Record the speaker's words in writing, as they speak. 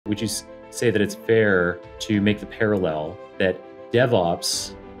would you say that it's fair to make the parallel that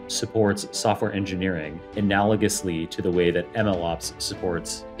DevOps supports software engineering analogously to the way that MLOps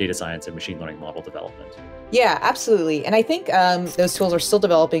supports data science and machine learning model development? Yeah, absolutely. And I think those tools are still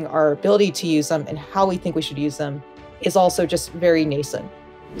developing. Our ability to use them and how we think we should use them is also just very nascent.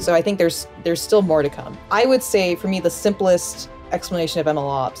 So I think there's still more to come. I would say for me, the simplest explanation of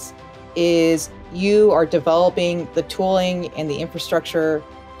MLOps is you are developing the tooling and the infrastructure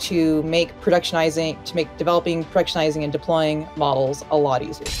to make developing, productionizing, and deploying models a lot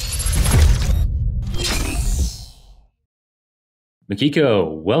easier.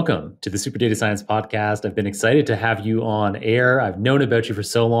 Mikiko, welcome to the Super Data Science Podcast. I've been excited to have you on air. I've known about you for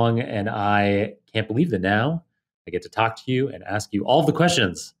so long, and I can't believe that now I get to talk to you and ask you all of the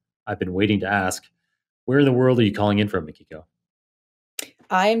questions I've been waiting to ask. Where in the world are you calling in from, Mikiko?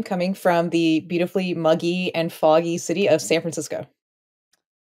 I'm coming from the beautifully muggy and foggy city of San Francisco.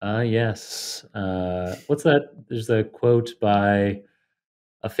 Yes. What's that? There's a quote by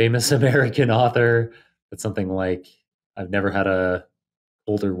a famous American author that's something like, I've never had a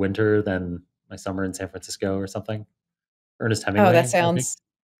colder winter than my summer in San Francisco or something. Ernest Hemingway. Oh, that sounds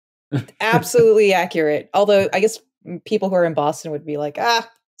absolutely accurate. Although I guess people who are in Boston would be like,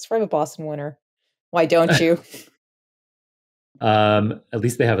 it's from a Boston winter. Why don't you? At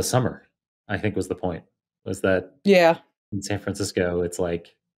least they have a summer, I think was the point. Was that in San Francisco, it's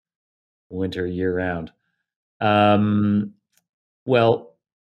like winter year round. Well,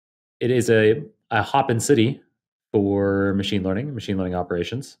 it is a hop-in city for machine learning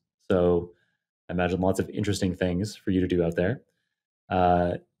operations. So I imagine lots of interesting things for you to do out there,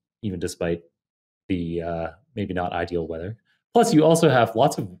 even despite the maybe not ideal weather. Plus, you also have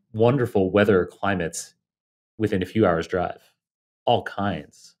lots of wonderful weather climates within a few hours' drive. All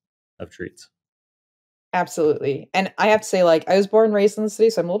kinds of treats. Absolutely. And I have to say, like, I was born and raised in the city,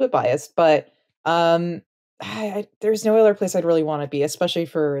 so I'm a little bit biased, but there's no other place I'd really want to be, especially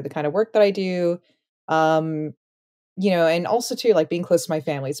for the kind of work that I do. And also too, like being close to my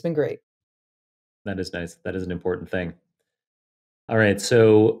family. It's been great. That is nice. That is an important thing. All right.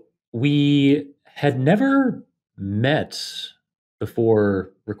 So we had never met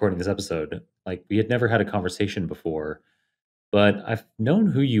before recording this episode. Like, we had never had a conversation before, but I've known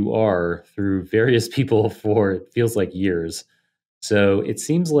who you are through various people for, it feels like, years. So it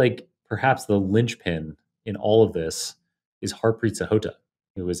seems like perhaps the linchpin in all of this is Harpreet Sahota,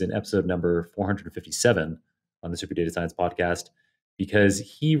 who was in episode number 457 on the Super Data Science Podcast, because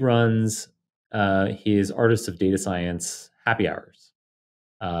he runs his Artists of Data Science happy hours,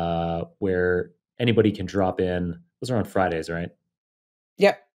 where anybody can drop in. Those are on Fridays, right?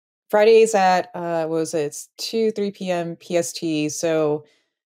 Yep. Fridays at, it's 3 p.m. PST. So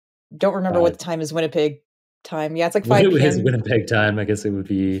don't remember what the time is Winnipeg time. Yeah, it's like 5 p.m. It is Winnipeg time. I guess it would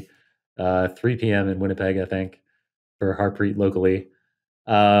be 3 p.m. in Winnipeg, I think, for Harpreet locally.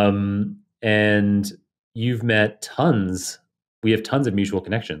 And you've met tons. We have tons of mutual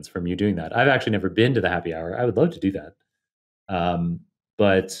connections from you doing that. I've actually never been to the happy hour. I would love to do that.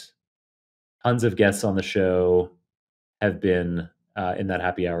 But tons of guests on the show have been in that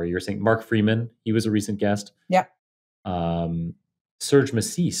happy hour. You're saying Mark Freeman, he was a recent guest. Yeah. Serge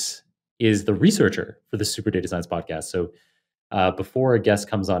Massis is the researcher for the Super Data Science Podcast. So before a guest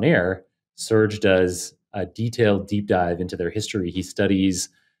comes on air, Serge does a detailed deep dive into their history. He studies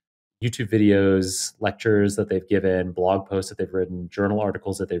YouTube videos, lectures that they've given, blog posts that they've written, journal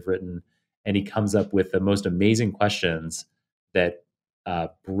articles that they've written, and he comes up with the most amazing questions that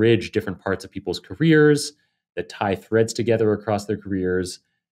bridge different parts of people's careers, that tie threads together across their careers,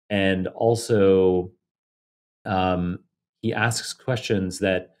 and also he asks questions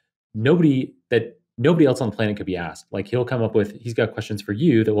that nobody else on the planet could be asked. Like, he's got questions for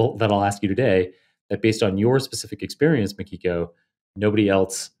you that I'll ask you today, that based on your specific experience, Mikiko, nobody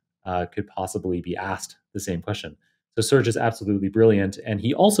else could possibly be asked the same question. So Serge is absolutely brilliant. And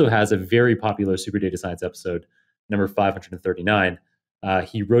he also has a very popular Super Data Science episode, number 539.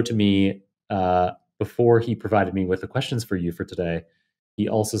 He wrote to me before he provided me with the questions for you for today. He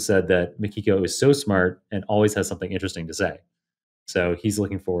also said that Mikiko is so smart and always has something interesting to say. So he's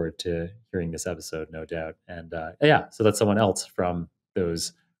looking forward to hearing this episode, no doubt. And so that's someone else from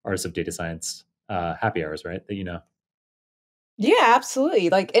those Artists of Data Science happy hours, right? That you know. Yeah, absolutely.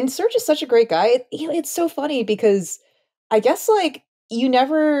 Like, and Serge is such a great guy. It's so funny because I guess like you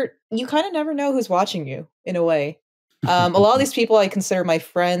kind of never know who's watching you in a way. A lot of these people I consider my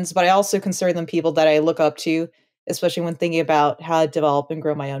friends, but I also consider them people that I look up to, especially when thinking about how to develop and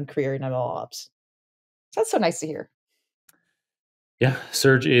grow my own career in MLOps. So that's so nice to hear. Yeah,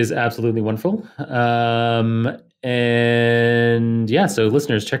 Serge is absolutely wonderful. And yeah, so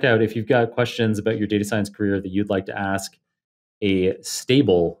listeners, check out if you've got questions about your data science career that you'd like to ask a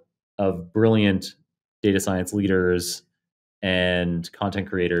stable of brilliant data science leaders and content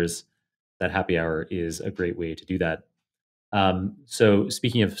creators, that happy hour is a great way to do that. So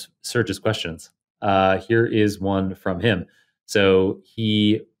speaking of Serge's questions, here is one from him. So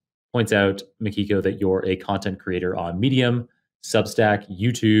he points out, Mikiko, that you're a content creator on Medium, Substack,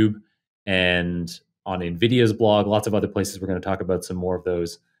 YouTube, and on NVIDIA's blog, lots of other places. We're going to talk about some more of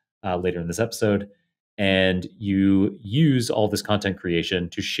those later in this episode. And you use all this content creation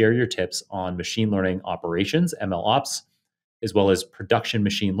to share your tips on machine learning operations, MLOps, as well as production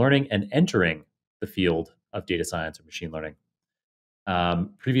machine learning and entering the field of data science or machine learning.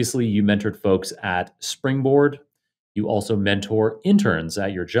 Previously, you mentored folks at Springboard. You also mentor interns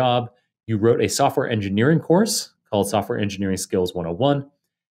at your job. You wrote a software engineering course called Software Engineering Skills 101,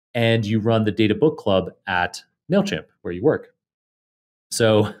 and you run the Data Book Club at Mailchimp, where you work.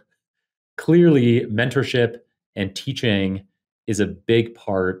 So clearly, mentorship and teaching is a big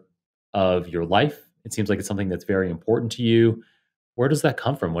part of your life. It seems like it's something that's very important to you. Where does that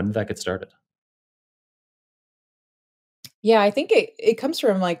come from? When did that get started? Yeah, I think it comes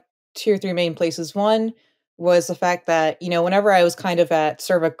from like two or three main places. One was the fact that, whenever I was kind of at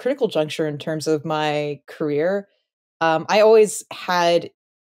sort of a critical juncture in terms of my career, I always had,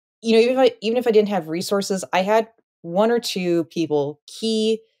 even if I didn't have resources, I had one or two people,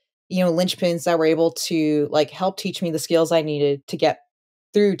 key, linchpins that were able to like help teach me the skills I needed to get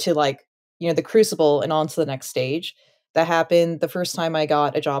through to like, the crucible and on to the next stage. That happened the first time I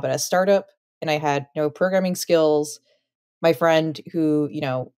got a job at a startup and I had no programming skills. My friend who,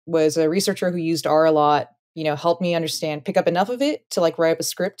 was a researcher who used R a lot, helped me pick up enough of it to like write up a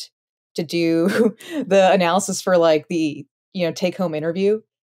script to do the analysis for like the, take home interview.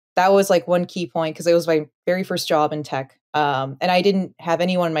 That was like one key point because it was my very first job in tech. And I didn't have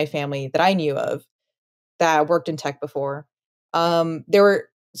anyone in my family that I knew of that worked in tech before. There were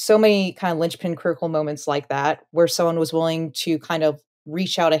so many kind of linchpin critical moments like that where someone was willing to kind of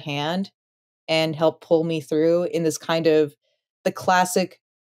reach out a hand and help pull me through in this kind of the classic,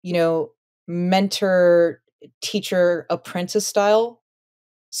 you know, mentor, teacher, apprentice style.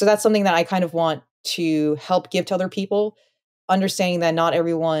 So that's something that I kind of want to help give to other people, understanding that not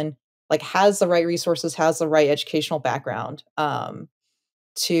everyone like has the right resources, has the right educational background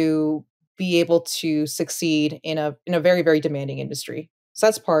to be able to succeed in a very very demanding industry. So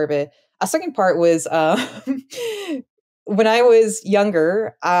that's part of it. A second part was when I was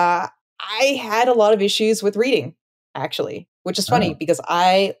younger, I had a lot of issues with reading, actually, which is funny Oh, because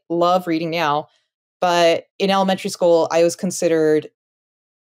I love reading now. But in elementary school, I was considered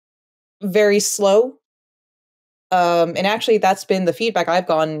very slow. And actually, that's been the feedback I've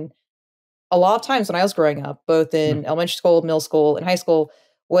gotten a lot of times when I was growing up, both in elementary school, middle school, and high school,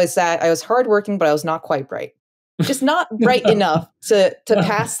 was that I was hardworking, but I was not quite bright. Just not bright enough to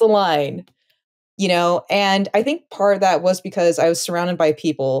pass the line, And I think part of that was because I was surrounded by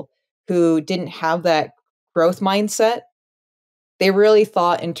people who didn't have that growth mindset. They really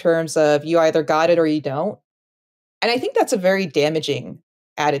thought in terms of you either got it or you don't. And I think that's a very damaging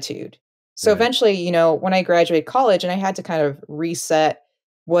attitude. So right. eventually, when I graduated college and I had to kind of reset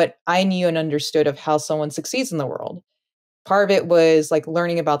what I knew and understood of how someone succeeds in the world. Part of it was like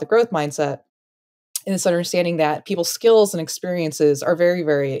learning about the growth mindset and this understanding that people's skills and experiences are very,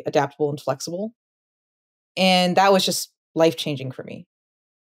 very adaptable and flexible. And that was just life changing for me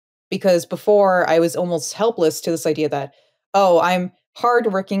because before I was almost helpless to this idea that, oh, I'm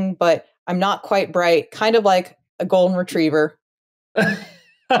hardworking, but I'm not quite bright, kind of like a golden retriever.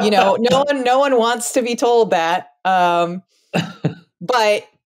 No one wants to be told that. But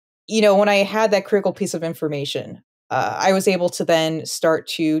when I had that critical piece of information, I was able to then start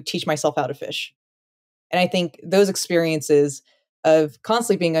to teach myself how to fish. And I think those experiences of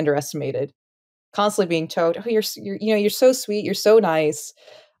constantly being underestimated, constantly being told, "Oh, you're so sweet, you're so nice.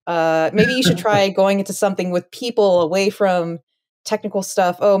 Maybe you should try going into something with people away from technical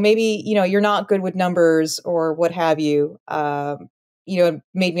stuff. Oh, maybe you're not good with numbers or what have you." It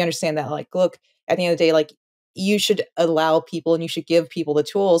made me understand that, like, look, at the end of the day, like you should allow people and you should give people the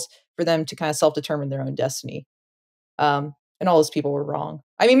tools for them to kind of self-determine their own destiny. And all those people were wrong.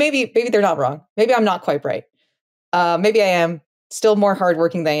 I mean, maybe they're not wrong. Maybe I'm not quite bright. Maybe I am still more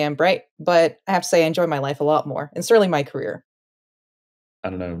hardworking than I am bright, but I have to say I enjoy my life a lot more, and certainly my career. I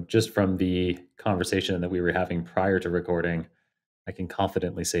don't know, just from the conversation that we were having prior to recording, I can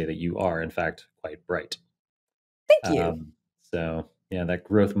confidently say that you are, in fact, quite bright. Thank you. So, yeah, that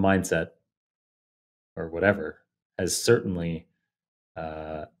growth mindset or whatever has certainly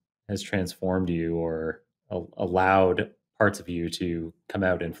has transformed you or allowed parts of you to come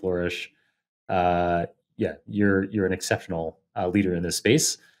out and flourish. Yeah, you're an exceptional leader in this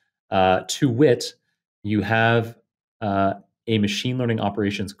space. To wit, you have a machine learning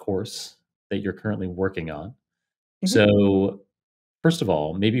operations course that you're currently working on. So, first of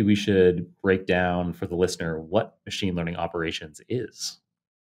all, maybe we should break down for the listener what machine learning operations is.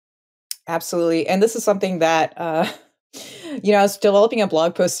 Absolutely. And this is something that, I was developing a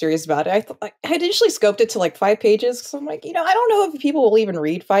blog post series about it. I had initially scoped it to like 5 pages. So I'm like, I don't know if people will even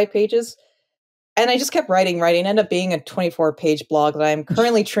read 5 pages. And I just kept writing, ended up being a 24-page blog that I'm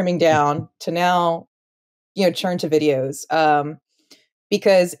currently trimming down to now, turn to videos.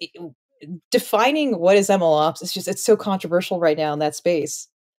 Because defining what is MLOps is it's so controversial right now in that space.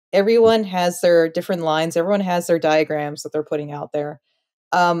 Everyone has their different lines. Everyone has their diagrams that they're putting out there.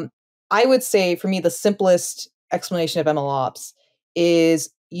 I would say for me, the simplest explanation of MLOps is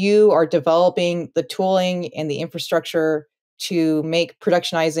you are developing the tooling and the infrastructure to make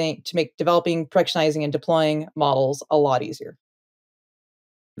developing, productionizing, and deploying models a lot easier.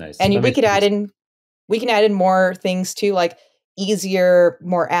 Nice. And we can add in more things too, like easier,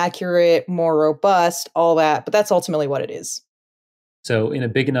 more accurate, more robust, all that. But that's ultimately what it is. So in a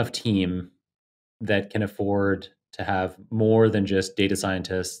big enough team that can afford to have more than just data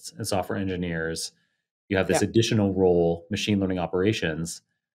scientists and software engineers, you have this additional role, machine learning operations,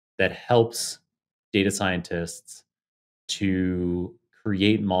 that helps data scientists to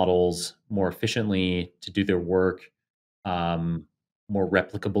create models more efficiently, to do their work more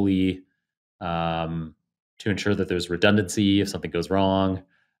replicably, to ensure that there's redundancy if something goes wrong,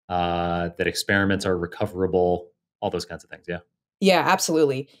 that experiments are recoverable, all those kinds of things. Yeah. Yeah,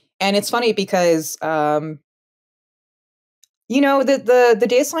 absolutely. And it's funny because the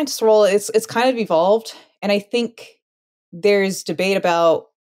data scientist role it's kind of evolved, and I think there's debate about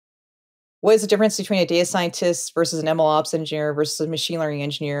what is the difference between a data scientist versus an MLOps engineer versus a machine learning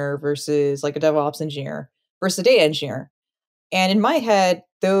engineer versus like a DevOps engineer versus a data engineer. And in my head,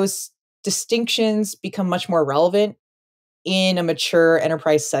 those distinctions become much more relevant in a mature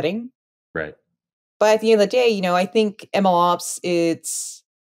enterprise setting. Right. But at the end of the day, I think MLOps, it's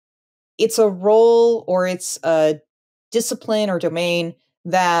a role or it's a discipline or domain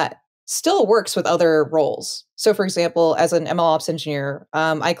that still works with other roles. So for example, as an MLOps engineer,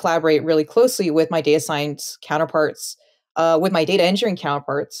 I collaborate really closely with my data science counterparts, with my data engineering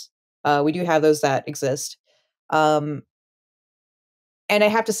counterparts. We do have those that exist. And I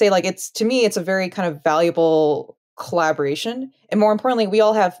have to say, to me, it's a very kind of valuable collaboration. And more importantly, we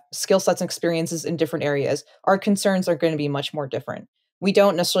all have skill sets and experiences in different areas. Our concerns are going to be much more different. We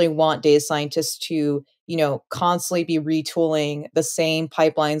don't necessarily want data scientists to, constantly be retooling the same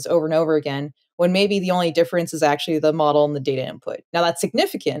pipelines over and over again, when maybe the only difference is actually the model and the data input. Now that's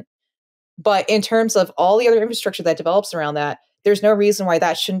significant, but in terms of all the other infrastructure that develops around that, there's no reason why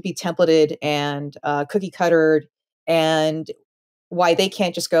that shouldn't be templated and cookie cuttered, and why they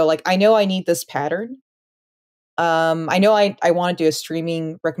can't just go like, I know I need this pattern. I know I want to do a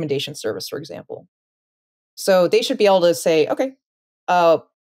streaming recommendation service, for example. So they should be able to say, okay,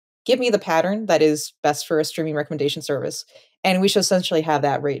 give me the pattern that is best for a streaming recommendation service, and we should essentially have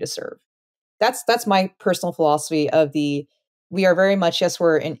that ready to serve. That's my personal philosophy of we are very much, yes,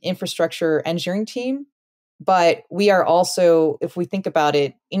 we're an infrastructure engineering team, but we are also, if we think about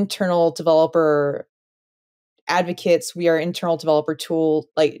it, internal developer advocates. We are internal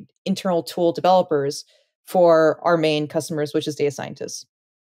tool developers for our main customers, which is data scientists.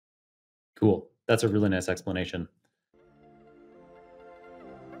 Cool. That's a really nice explanation.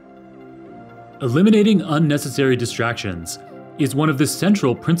 Eliminating unnecessary distractions is one of the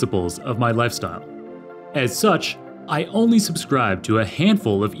central principles of my lifestyle. As such, I only subscribe to a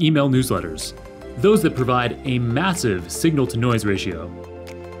handful of email newsletters, those that provide a massive signal-to-noise ratio.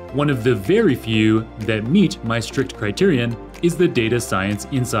 One of the very few that meet my strict criterion is the Data Science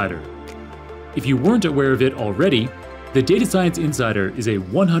Insider. If you weren't aware of it already, the Data Science Insider is a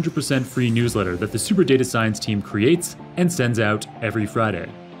 100% free newsletter that the Super Data Science team creates and sends out every Friday.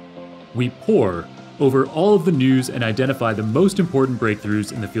 We pore over all of the news and identify the most important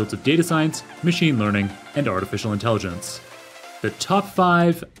breakthroughs in the fields of data science, machine learning, and artificial intelligence. The top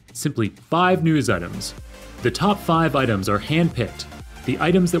 5, simply 5 news items. The top 5 items are handpicked, the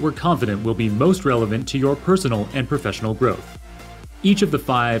items that we're confident will be most relevant to your personal and professional growth. Each of the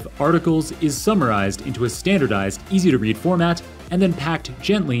 5 articles is summarized into a standardized, easy-to-read format and then packed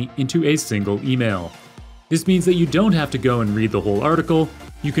gently into a single email. This means that you don't have to go and read the whole article.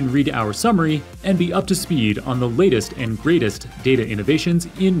 You can read our summary and be up to speed on the latest and greatest data innovations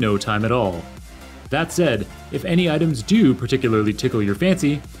in no time at all. That said, if any items do particularly tickle your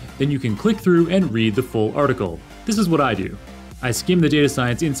fancy, then you can click through and read the full article. This is what I do. I skim the Data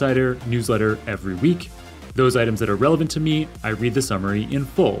Science Insider newsletter every week. Those items that are relevant to me, I read the summary in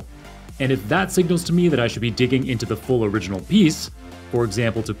full. And if that signals to me that I should be digging into the full original piece, for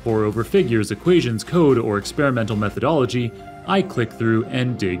example to pore over figures, equations, code, or experimental methodology, I click through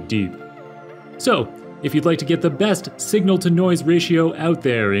and dig deep. So, if you'd like to get the best signal-to-noise ratio out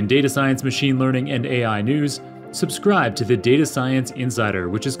there in data science, machine learning, and AI news, subscribe to the Data Science Insider,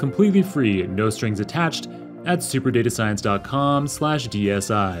 which is completely free, no strings attached, at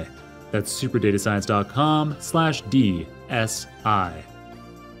superdatascience.com/DSI. That's superdatascience.com/DSI.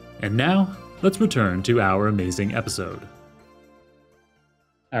 And now, let's return to our amazing episode.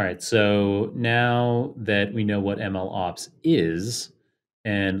 All right, so now that we know what MLOps is,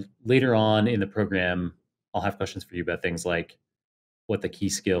 and later on in the program, I'll have questions for you about things like what the key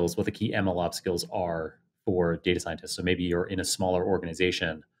skills, what the key MLOps skills are for data scientists. So maybe you're in a smaller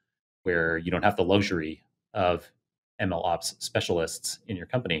organization where you don't have the luxury of MLOps specialists in your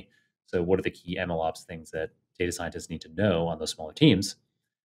company. So what are the key MLOps things that data scientists need to know on those smaller teams?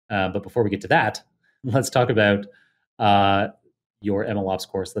 But before we get to that, let's talk about your MLOps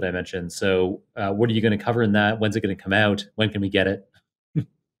course that I mentioned. So what are you going to cover in that? When's it going to come out? When can we get it?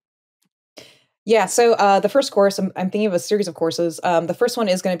 Yeah, so the first course, I'm thinking of a series of courses. The first one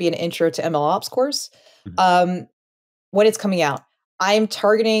is going to be an intro to MLOps course. When it's coming out, I'm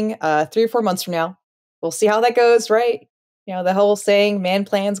targeting 3 or 4 months from now. We'll see how that goes, right? You know, the whole saying, man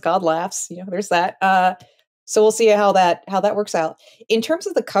plans, God laughs. You know, there's that. So we'll see how that works out. In terms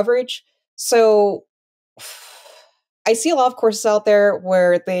of the coverage, so I see a lot of courses out there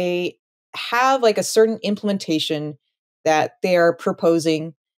where they have like a certain implementation that they're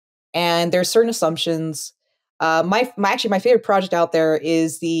proposing, and there's certain assumptions. My favorite project out there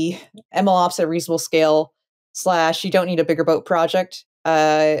is the MLOps at Reasonable Scale / You Don't Need a Bigger Boat project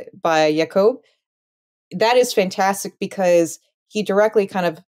by Jakob. That is fantastic because he directly kind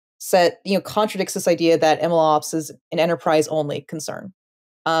of contradicts this idea that MLOps is an enterprise only concern.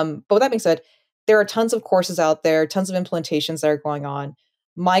 But with that being said, there are tons of courses out there, tons of implementations that are going on.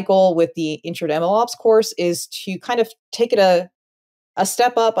 My goal with the Intro to MLOps course is to kind of take it a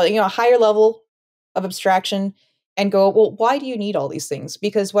step up, a higher level of abstraction and go, well, why do you need all these things?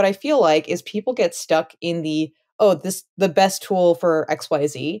 Because what I feel like is people get stuck in the best tool for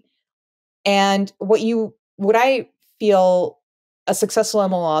XYZ. And what I feel a successful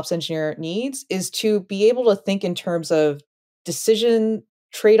MLOps engineer needs is to be able to think in terms of decision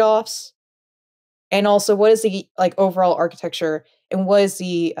trade-offs, and also what is the overall architecture, and what is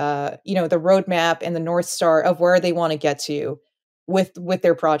the the roadmap and the North Star of where they want to get to with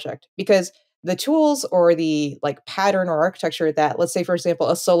their project. Because the tools or the pattern or architecture that, let's say, for example,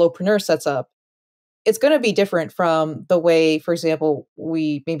 a solopreneur sets up, it's going to be different from the way, for example,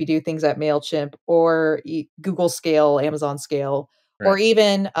 we maybe do things at Mailchimp or Google Scale, Amazon Scale, right. Or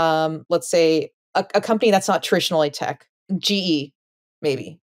even, let's say, a company that's not traditionally tech, GE,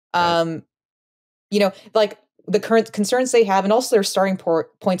 maybe. Right. The current concerns they have, and also their starting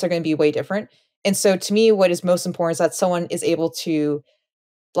points are going to be way different. And so to me, what is most important is that someone is able to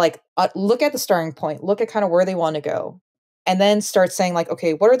look at the starting point, look at kind of where they want to go, and then start saying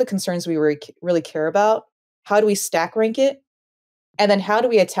okay, what are the concerns we really care about? How do we stack rank it? And then how do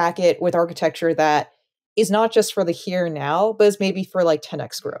we attack it with architecture that is not just for the here and now, but is maybe for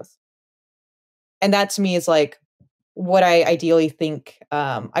 10x growth? And that to me is what I ideally think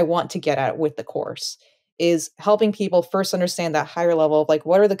I want to get at with the course, is helping people first understand that higher level of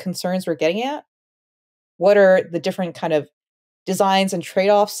what are the concerns we're getting at? What are the different kind of designs and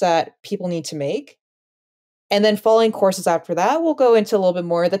trade-offs that people need to make? And then following courses after that, we'll go into a little bit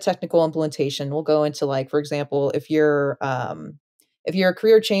more of the technical implementation. We'll go into for example, if you're a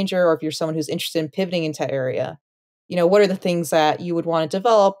career changer, or if you're someone who's interested in pivoting into that area, what are the things that you would want to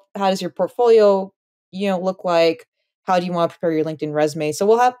develop? How does your portfolio, look like? How do you want to prepare your LinkedIn resume?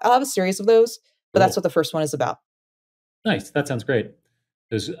 So I'll have a series of those, but That's what the first one is about. Nice. That sounds great.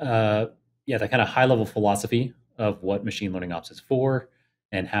 There's that kind of high level philosophy of what machine learning ops is for,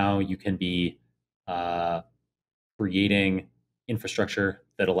 and how you can be creating infrastructure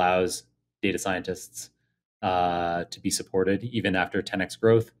that allows data scientists to be supported even after 10x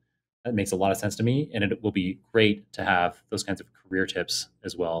growth. That makes a lot of sense to me, and it will be great to have those kinds of career tips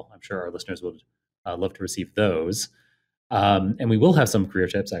as well. I'm sure our listeners would love to receive those. And we will have some career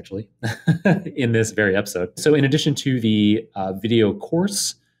tips, actually, in this very episode. So in addition to the video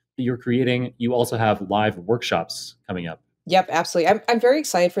course that you're creating, you also have live workshops coming up. Yep, absolutely. I'm very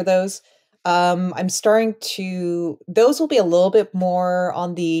excited for those. Those will be a little bit more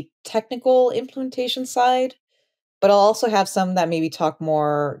on the technical implementation side. but I'll also have some that maybe talk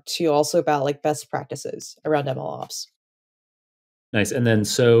more to also about like best practices around MLOps. Nice. And then,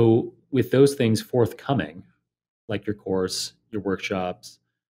 so with those things forthcoming, like your course, your workshops,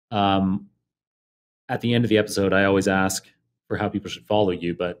 um, at the end of the episode, I always ask for how people should follow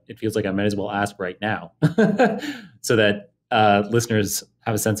you, but it feels like I might as well ask right now so that listeners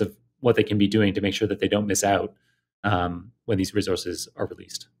have a sense of what they can be doing to make sure that they don't miss out when these resources are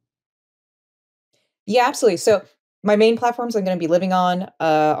released. Yeah, absolutely. So my main platforms I'm going to be living on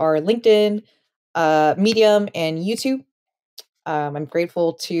are LinkedIn, Medium, and YouTube. I'm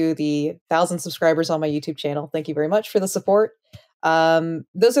grateful to the 1,000 subscribers on my YouTube channel. Thank you very much for the support.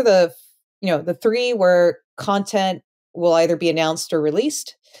 Those are the three where content will either be announced or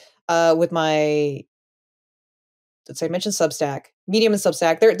released. With my, let's say I mentioned Substack, Medium and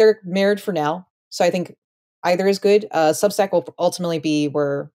Substack, they're married for now. So I think either is good. Substack will ultimately be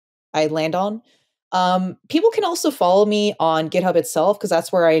where I land on. People can also follow me on GitHub itself, because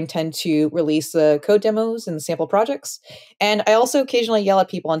that's where I intend to release the code demos and the sample projects. And I also occasionally yell at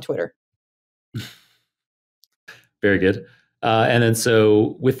people on Twitter. Very good. And then,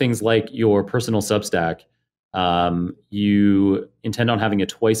 so with things like your personal Substack, you intend on having a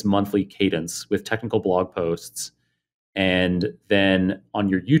twice monthly cadence with technical blog posts. And then on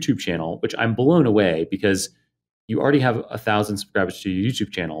your YouTube channel, which I'm blown away because you already have 1,000 subscribers to your YouTube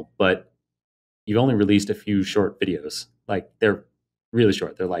channel, but you've only released a few short videos. Like, they're really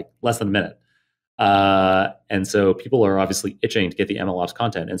short. They're like less than a minute. And so people are obviously itching to get the MLOps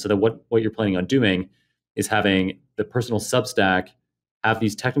content. And so then what you're planning on doing is having the personal Substack have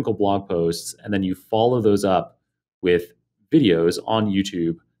these technical blog posts, and then you follow those up with videos on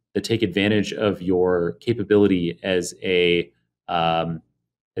YouTube that take advantage of your capability as as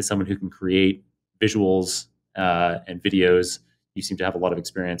someone who can create visuals and videos. You seem to have a lot of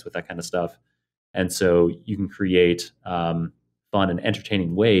experience with that kind of stuff. And so you can create fun and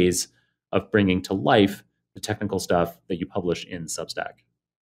entertaining ways of bringing to life the technical stuff that you publish in Substack.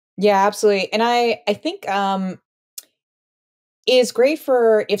 Yeah, absolutely. And I think it is great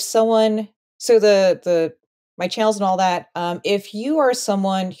for if someone, so the my channels and all that, if you are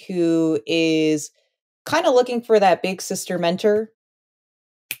someone who is kind of looking for that big sister mentor,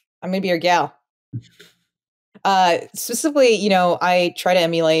 I'm gonna be your gal. Specifically, I try to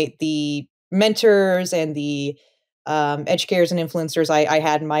emulate the mentors and the educators and influencers I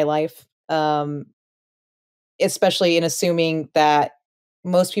had in my life, especially in assuming that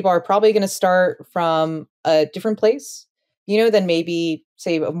most people are probably going to start from a different place, than maybe,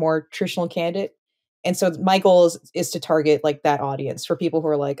 say, a more traditional candidate. And so my goal is to target like that audience for people who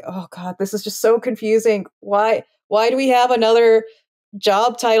are like, oh God, this is just so confusing. Why do we have another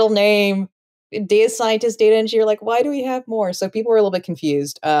job title name? Data scientist, data engineer, like, why do we have more? So people are a little bit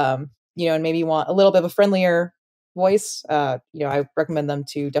confused, and maybe want a little bit of a friendlier voice. I recommend them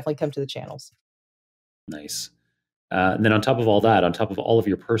to definitely come to the channels. Nice. And then on top of all that, on top of all of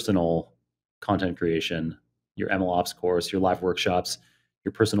your personal content creation, your MLOps course, your live workshops,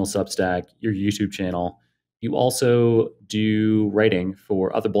 your personal Substack, your YouTube channel, you also do writing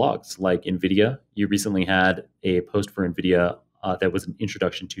for other blogs like NVIDIA. You recently had a post for NVIDIA that was an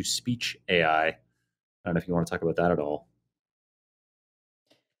introduction to speech AI. I don't know if you want to talk about that at all.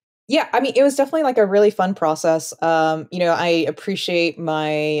 Yeah, I mean, it was definitely like a really fun process. I appreciate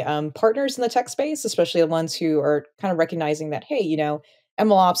my partners in the tech space, especially the ones who are kind of recognizing that, hey,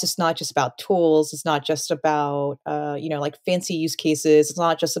 MLOps is not just about tools. It's not just about, like fancy use cases. It's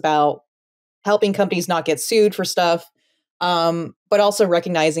not just about helping companies not get sued for stuff, but also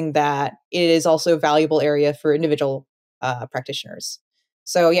recognizing that it is also a valuable area for individual practitioners.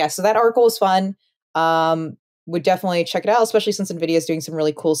 So yeah, so that article was fun. Would definitely check it out, especially since NVIDIA is doing some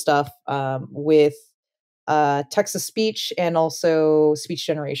really cool stuff with text to speech and also speech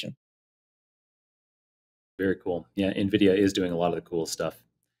generation. Very cool. Yeah, NVIDIA is doing a lot of the cool stuff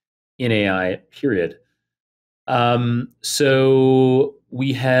in AI, period. So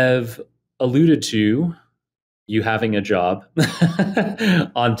we have alluded to you having a job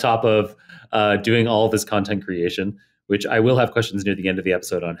on top of doing all of this content creation, which I will have questions near the end of the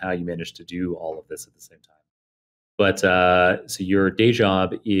episode on how you managed to do all of this at the same time. But so your day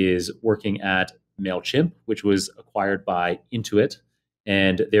job is working at Mailchimp, which was acquired by Intuit.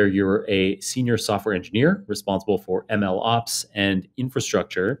 And there you're a senior software engineer responsible for MLOps and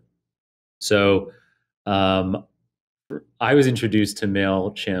infrastructure. So I was introduced to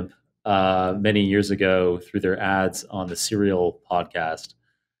Mailchimp many years ago through their ads on the Serial podcast.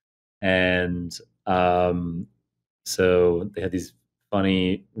 And so they had these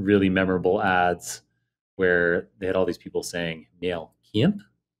funny, really memorable ads where they had all these people saying Mailchimp.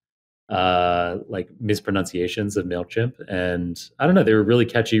 like mispronunciations of Mailchimp, and I don't know, they were really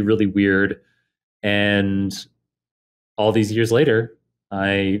catchy, really weird, and all these years later,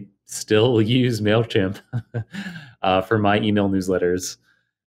 I still use Mailchimp for my email newsletters.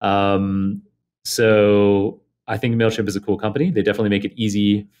 So I think Mailchimp is a cool company. They definitely make it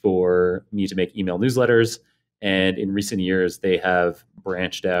easy for me to make email newsletters, and in recent years, they have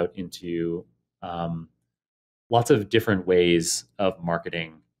branched out into lots of different ways of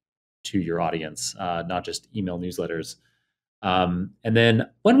marketing to your audience, not just email newsletters. And then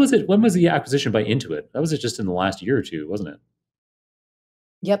when was it? When was the acquisition by Intuit? That was just in the last year or two, wasn't it?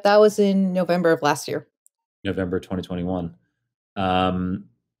 Yep, that was in November of last year. November 2021.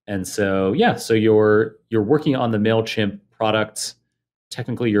 And so yeah, so you're working on the Mailchimp products.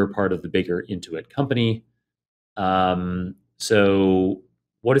 Technically, you're a part of the bigger Intuit company. So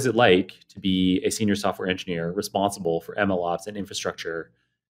what is it like to be a senior software engineer responsible for MLOps and infrastructure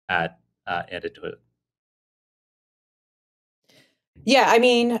at Intuit? Yeah, I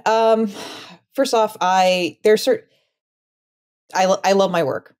mean, first off, I love my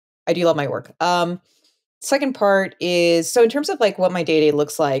work. I do love my work. Second part is, so in terms of like what my day-to-day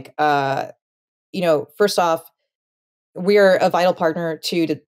looks like, first off, we are a vital partner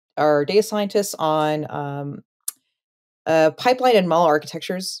to our data scientists on pipeline and model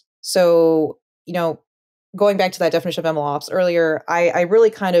architectures. So, going back to that definition of MLOps earlier, I really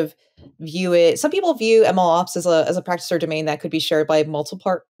kind of view it. Some people view MLOps as a practice or domain that could be shared by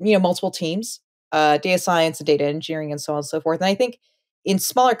multiple teams, data science and data engineering and so on and so forth. And I think in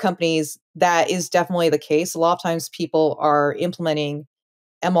smaller companies, that is definitely the case. A lot of times people are implementing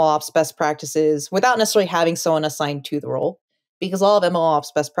MLOps best practices without necessarily having someone assigned to the role, because all of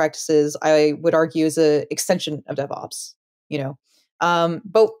MLOps best practices, I would argue, is an extension of DevOps.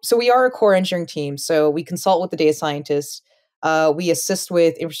 But so we are a core engineering team, so we consult with the data scientists. We assist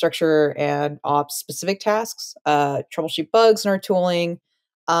with infrastructure and ops specific tasks, troubleshoot bugs in our tooling,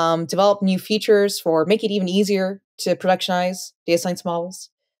 develop new features for make it even easier to productionize data science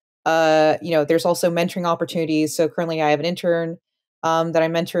models. There's also mentoring opportunities. So currently I have an intern that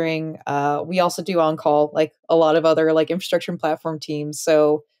I'm mentoring. We also do on-call, like a lot of other like infrastructure and platform teams.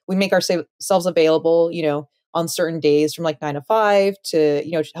 So we make ourselves available, on certain days from like 9 to 5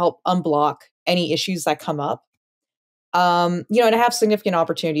 to help unblock any issues that come up. And I have significant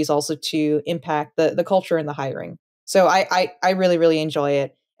opportunities also to impact the culture and the hiring. So I really, really enjoy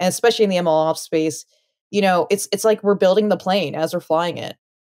it. And especially in the MLOps space, it's like we're building the plane as we're flying it.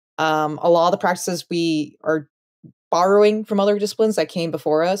 A lot of the practices we are borrowing from other disciplines that came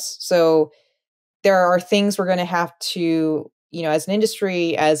before us. So there are things we're going to have to, as an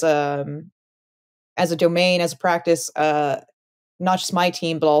industry, as a domain, as a practice, not just my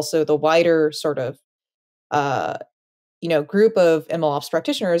team, but also the wider sort of, group of MLOps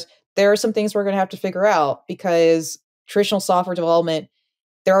practitioners. There are some things we're going to have to figure out, because traditional software development,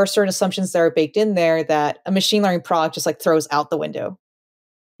 there are certain assumptions that are baked in there that a machine learning product just like throws out the window.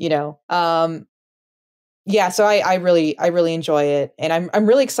 So I really enjoy it, and I'm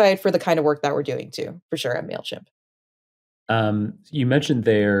really excited for the kind of work that we're doing too, for sure, at Mailchimp. You mentioned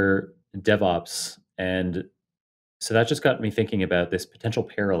their DevOps, and so that just got me thinking about this potential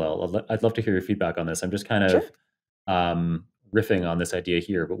parallel. I'd love to hear your feedback on this. I'm just kind of riffing on this idea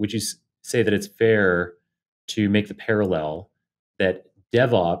here, but would you say that it's fair to make the parallel that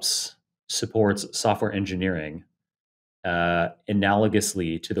DevOps supports software engineering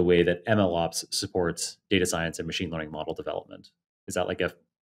analogously to the way that MLOps supports data science and machine learning model development? Is that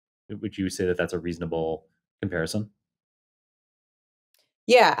would you say that that's a reasonable comparison?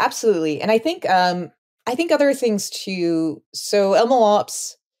 Yeah, absolutely. And I think other things too. So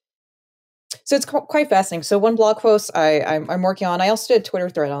MLOps, so it's quite fascinating. So one blog post I'm working on, I also did a Twitter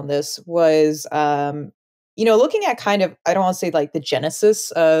thread on this, was looking at kind of, I don't want to say like the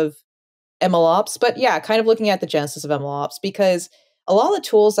genesis of MLOps, but yeah, kind of looking at the genesis of MLOps, because a lot of the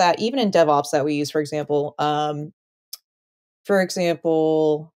tools that even in DevOps that we use, for example,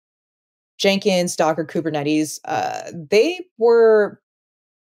 Jenkins, Docker, Kubernetes, they were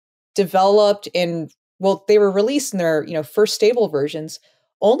developed they were released in their, first stable versions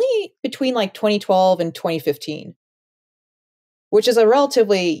only between like 2012 and 2015, which is a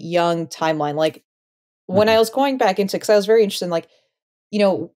relatively young timeline. Like when I was going back into, because I was very interested in like,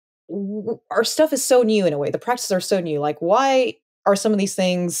 our stuff is so new in a way. The practices are so new. Like, why are some of these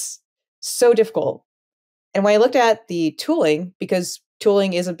things so difficult? And when I looked at the tooling, because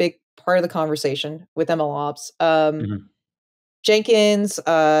tooling is a big part of the conversation with MLOps, Jenkins,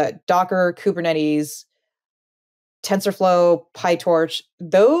 Docker, Kubernetes, TensorFlow, PyTorch,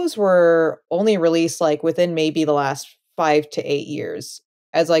 those were only released like within maybe the last 5 to 8 years.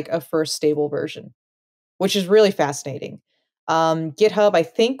 as like a first stable version, which is really fascinating. GitHub, I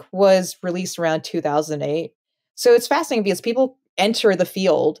think, was released around 2008. So it's fascinating because people enter the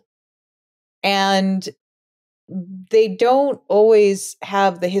field and they don't always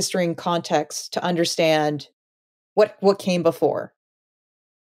have the history and context to understand what came before,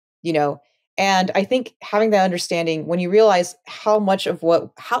 you know. And I think having that understanding, when you realize how much of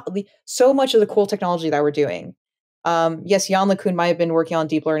so much of the cool technology that we're doing, yes, Jan LeCun might have been working on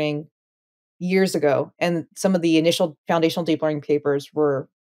deep learning years ago, and some of the initial foundational deep learning papers were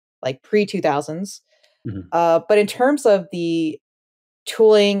like pre 2000s. Mhm. But in terms of the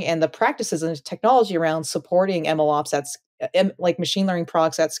tooling and the practices and technology around supporting MLOps like machine learning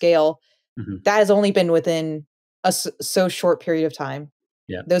products at scale, Mhm. that has only been within a so short period of time.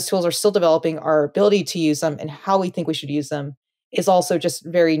 Yeah. Those tools are still developing. Our ability to use them and how we think we should use them is also just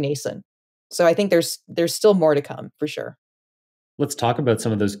very nascent. So I think there's still more to come for sure. Let's talk about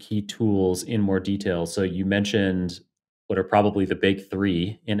some of those key tools in more detail. So you mentioned what are probably the big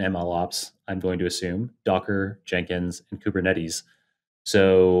three in MLOps, I'm going to assume: Docker, Jenkins, and Kubernetes.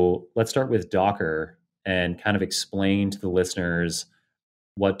 So let's start with Docker and kind of explain to the listeners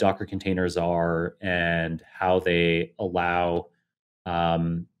what Docker containers are and how they allow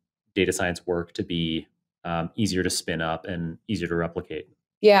data science work to be easier to spin up and easier to replicate.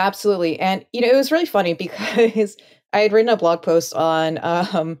 Yeah, absolutely. And it was really funny because I had written a blog post on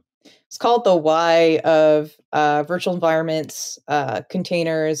it's called the why of virtual environments,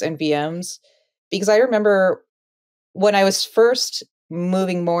 containers, and VMs. Because I remember when I was first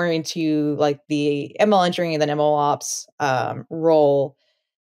moving more into like the ML engineering and then MLOps role,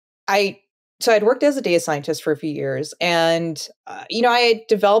 I'd worked as a data scientist for a few years, and I had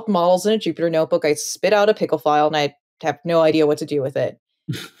developed models in a Jupyter notebook. I spit out a pickle file, and I have no idea what to do with it.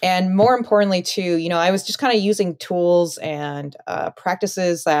 And more importantly, too, I was just kind of using tools and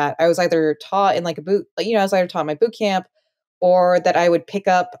practices that I was either taught in like I was either taught in my boot camp or that I would pick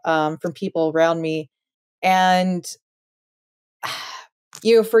up from people around me. And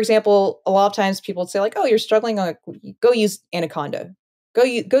for example, a lot of times people would say like, "Oh, you're struggling. Go use Anaconda. Go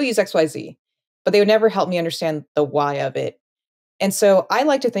use XYZ," but they would never help me understand the why of it. And so I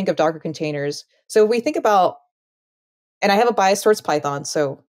like to think of Docker containers. So if we think about, and I have a bias towards Python,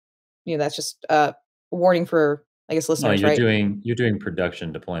 so that's just a warning for, I guess, No, listeners, right? you're doing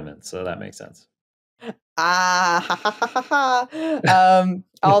production deployment, so that makes sense. Ah, ha, ha, ha, ha.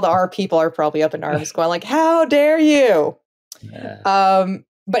 All the R people are probably up in arms going like, how dare you?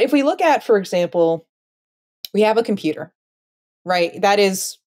 But if we look at, for example, we have a computer, right? That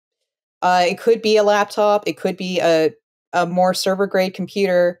is, it could be a laptop, it could be a more server grade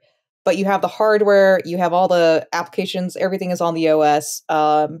computer, but you have the hardware, you have all the applications, everything is on the OS.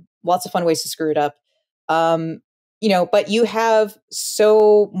 Lots of fun ways to screw it up. But you have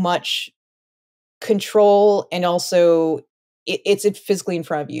so much control, and also it's physically in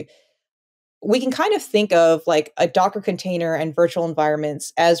front of you. We can kind of think of like a Docker container and virtual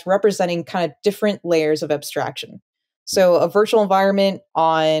environments as representing kind of different layers of abstraction. So a virtual environment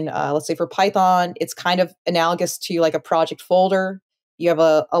on, let's say for Python, it's kind of analogous to like a project folder. You have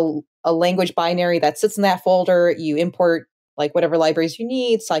a language binary that sits in that folder. You import like whatever libraries you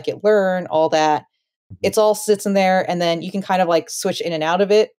need, scikit-learn, all that. It's all sits in there, and then you can kind of like switch in and out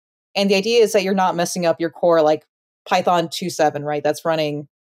of it. And the idea is that you're not messing up your core like Python 2.7, right? That's running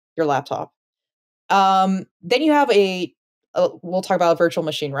your laptop. Then you have we'll talk about a virtual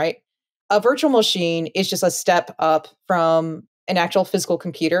machine, right? A virtual machine is just a step up from an actual physical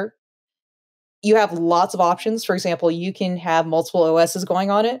computer. You have lots of options. For example, you can have multiple OSs going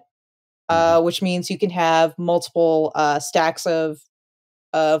on it, which means you can have multiple stacks of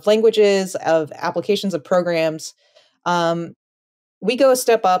languages, of applications, of programs. We go a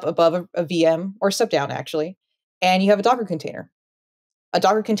step up above a VM, or step down actually, and you have a Docker container. A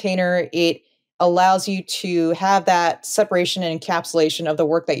Docker container, it allows you to have that separation and encapsulation of the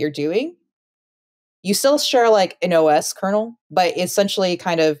work that you're doing. You still share like an OS kernel, but essentially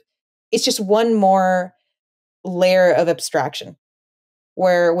it's just one more layer of abstraction.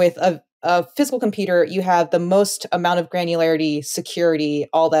 Where with a physical computer, you have the most amount of granularity, security,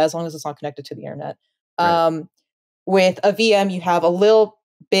 all that, as long as it's not connected to the internet. Right. With a VM, you have a little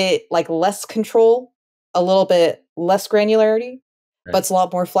bit like less control, a little bit less granularity, but it's a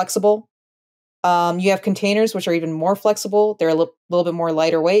lot more flexible. You have containers, which are even more flexible. They're a little bit more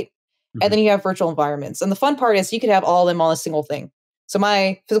lighter weight. And then you have virtual environments. And the fun part is you could have all of them on a single thing. So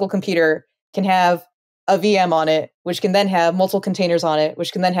my physical computer can have a VM on it, which can then have multiple containers on it,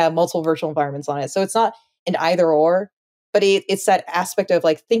 which can then have multiple virtual environments on it. So it's not an either or, but it's that aspect of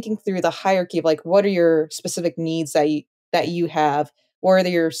like thinking through the hierarchy of like, what are your specific needs that you have? what are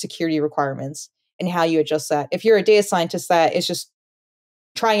your security requirements, and how you adjust that. If you're a data scientist that is just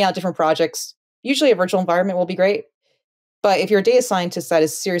trying out different projects, usually a virtual environment will be great. But if you're a data scientist that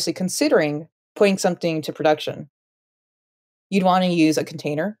is seriously considering putting something to production, you'd want to use a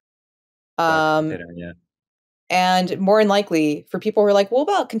container. Container, yeah. And more than likely, for people who are like, well,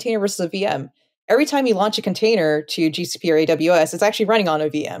 about container versus a VM? Every time you launch a container to GCP or AWS, it's actually running on a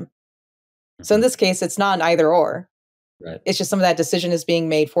VM. So in this case, it's not an either or. Right. It's just some of that decision is being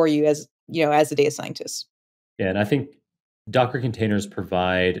made for you as a data scientist. Yeah, and I think Docker containers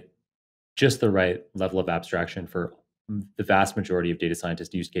provide just the right level of abstraction for the vast majority of data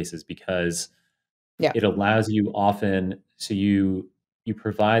scientist use cases, because it allows you often, so you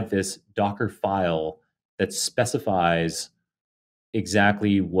provide this Docker file that specifies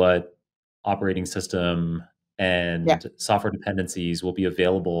exactly what operating system and software dependencies will be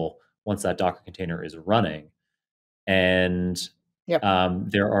available once that Docker container is running. And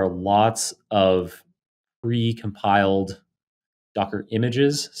there are lots of pre-compiled Docker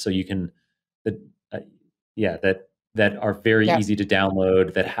images, so you can that are very easy to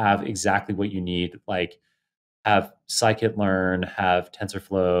download, that have exactly what you need, like have scikit-learn, have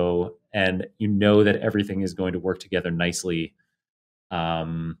TensorFlow, and you know that everything is going to work together nicely.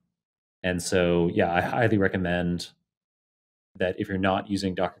 And so, I highly recommend that if you're not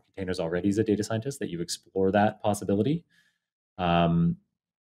using Docker containers already as a data scientist, that you explore that possibility,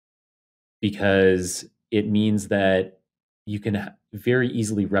 because it means that you can very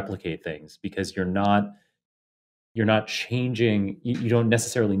easily replicate things, because you're not changing, you don't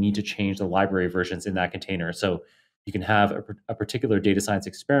necessarily need to change the library versions in that container. So you can have a particular data science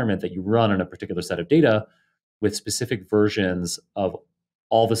experiment that you run on a particular set of data with specific versions of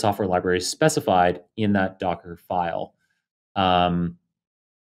all the software libraries specified in that Docker file. And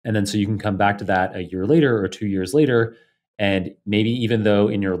then so you can come back to that a year later or 2 years later, and maybe even though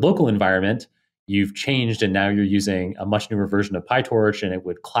in your local environment you've changed and now you're using a much newer version of PyTorch and it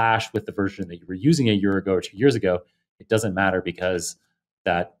would clash with the version that you were using a year ago or 2 years ago, it doesn't matter, because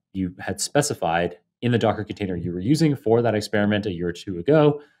that you had specified in the Docker container you were using for that experiment a year or two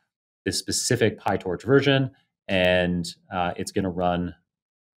ago this specific PyTorch version, and it's going to run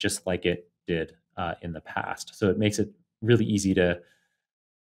just like it did in the past. So it makes it really easy to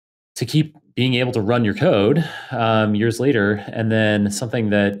keep being able to run your code years later. And then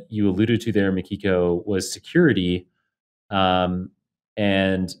something that you alluded to there, Mikiko, was security. And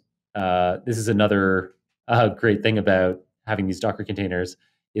this is another great thing about having these Docker containers,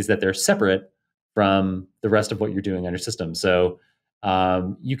 is that they're separate from the rest of what you're doing on your system. So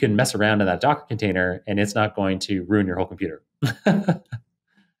you can mess around in that Docker container and it's not going to ruin your whole computer.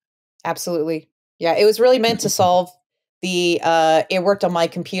 Absolutely. Yeah, it was really meant to solve the it worked on my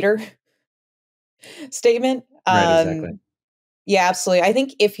computer statement. Right, exactly. Yeah, absolutely. I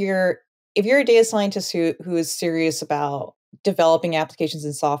think if you're a data scientist who is serious about developing applications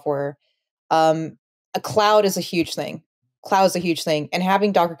and software, a cloud is a huge thing. Cloud is a huge thing. And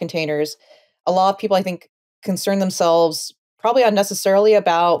having Docker containers, a lot of people, I think, concern themselves probably unnecessarily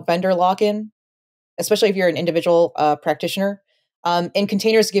about vendor lock-in, especially if you're an individual practitioner. And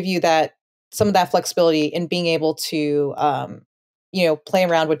containers give you some of that flexibility in being able to play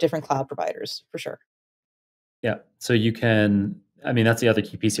around with different cloud providers, for sure. Yeah. So you can, I mean, that's the other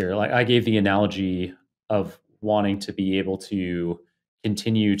key piece here. Like I gave the analogy of wanting to be able to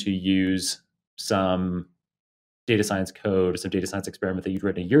continue to use some data science code, some data science experiment that you'd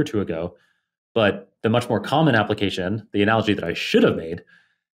written a year or two ago. But the much more common application, the analogy that I should have made,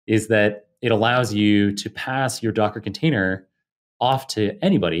 is that it allows you to pass your Docker container off to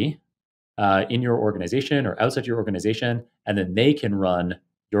anybody in your organization or outside your organization, and then they can run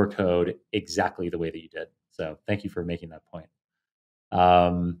your code exactly the way that you did. So thank you for making that point.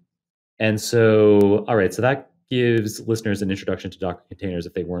 And so, all right, so that gives listeners an introduction to Docker containers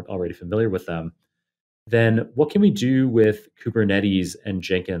if they weren't already familiar with them. Then what can we do with Kubernetes and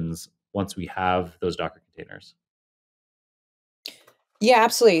Jenkins once we have those Docker containers? Yeah,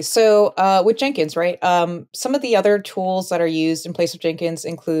 absolutely. So with Jenkins, right, some of the other tools that are used in place of Jenkins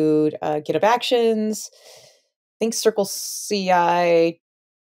include GitHub Actions, I think Circle CI,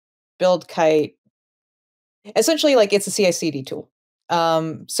 Build Kite. Essentially, like it's a CI/CD tool.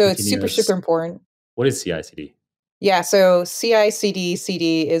 So it's super important. What is CI/CD? Yeah, so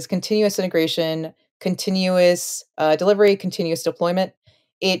CI/CD is continuous integration, continuous delivery, continuous deployment.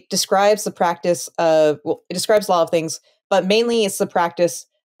 It describes the practice of, it describes a lot of things, but mainly it's the practice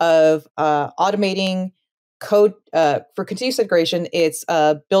of automating code for continuous integration. It's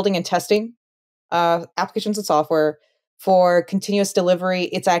building and testing applications and software. For continuous delivery,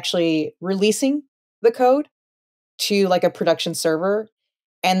 it's actually releasing the code to like a production server.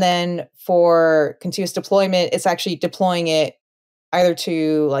 And then for continuous deployment, it's actually deploying it either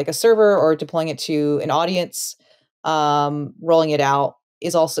to like a server or deploying it to an audience. Rolling it out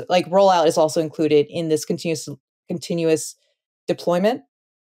is also like rollout is also included in this continuous deployment.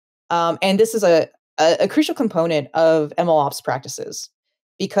 And this is a crucial component of MLOps practices,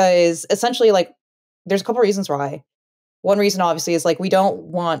 because essentially, like, there's a couple of reasons why. One reason, obviously, is like we don't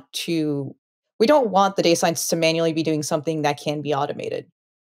want the data scientists to manually be doing something that can be automated.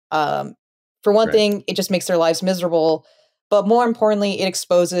 For one thing, it just makes their lives miserable. But more importantly, it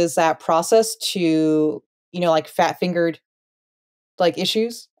exposes that process to, like fat-fingered like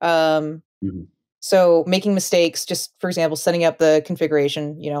issues. So making mistakes, just for example, setting up the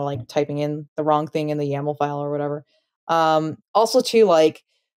configuration, like typing in the wrong thing in the YAML file or whatever. Also too, like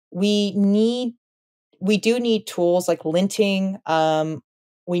we do need tools like linting.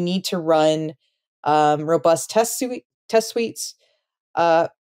 We need to run robust test suites.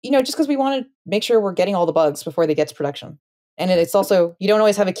 Just because we want to make sure we're getting all the bugs before they get to production. And it's also, you don't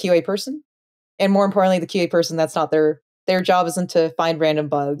always have a QA person. And more importantly, the QA person, that's not their job isn't to find random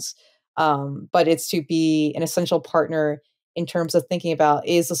bugs, but it's to be an essential partner in terms of thinking about,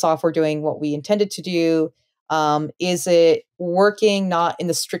 is the software doing what we intended to do? Is it working not in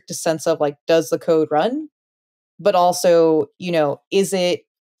the strictest sense of like, does the code run? But also, does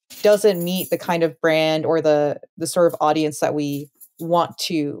it meet the kind of brand or the sort of audience that we want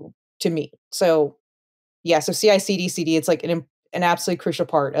to meet? So yeah, so CI/CD, it's like an absolutely crucial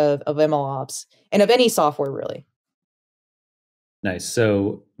part of MLOps and of any software, really. Nice.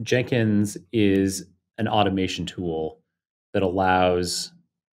 So Jenkins is an automation tool that allows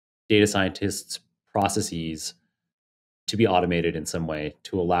data scientists' processes to be automated in some way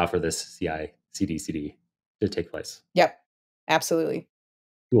to allow for this CI/CD to take place. Yep, absolutely.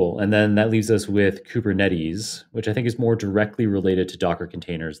 Cool. And then that leaves us with Kubernetes, which I think is more directly related to Docker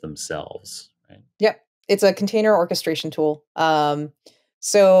containers themselves, right? Yep. It's a container orchestration tool.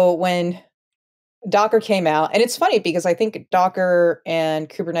 So when Docker came out, and it's funny because I think Docker and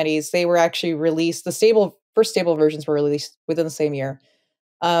Kubernetes, they were actually released, first stable versions were released within the same year.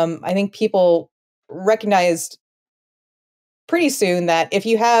 I think people recognized pretty soon that if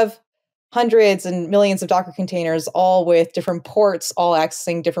you have hundreds and millions of Docker containers, all with different ports, all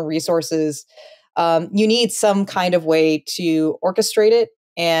accessing different resources, you need some kind of way to orchestrate it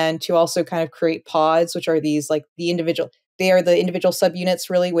and to also kind of create pods, which are these like the individual subunits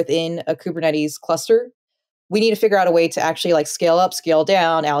really within a Kubernetes cluster. We need to figure out a way to actually like scale up, scale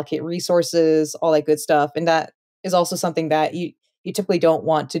down, allocate resources, all that good stuff. And that is also something that you typically don't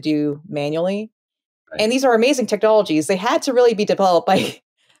want to do manually. Right. And these are amazing technologies. They had to really be developed by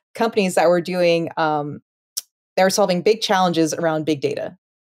companies that were doing, they were solving big challenges around big data,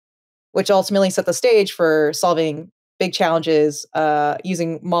 which ultimately set the stage for solving big challenges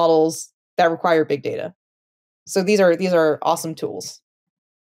using models that require big data. So these are awesome tools.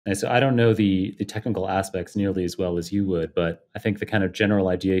 And so I don't know the technical aspects nearly as well as you would, but I think the kind of general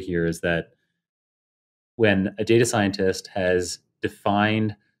idea here is that when a data scientist has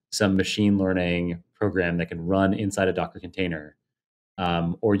defined some machine learning program that can run inside a Docker container,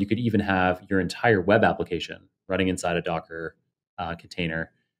 or you could even have your entire web application running inside a Docker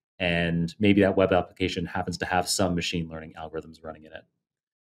container, and maybe that web application happens to have some machine learning algorithms running in it.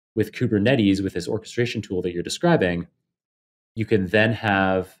 With Kubernetes, with this orchestration tool that you're describing, you can then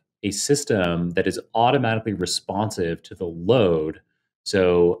have a system that is automatically responsive to the load.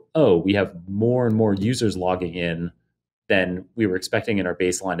 So, we have more and more users logging in than we were expecting in our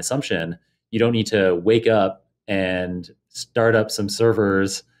baseline assumption. You don't need to wake up and start up some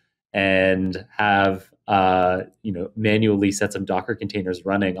servers and have manually set some Docker containers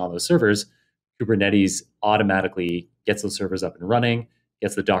running on those servers. Kubernetes automatically gets those servers up and running,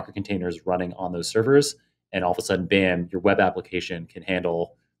 gets the Docker containers running on those servers, and all of a sudden, bam, your web application can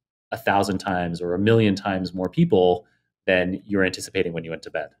handle 1,000 times or 1,000,000 times more people than you're anticipating when you went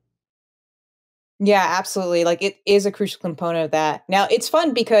to bed. Yeah, absolutely. Like it is a crucial component of that. Now, it's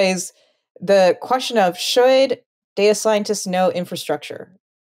fun because the question of should data scientists know infrastructure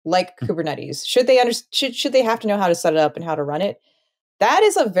like Kubernetes? Should they have to know how to set it up and how to run it? That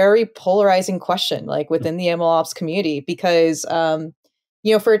is a very polarizing question, like within the MLOps community, because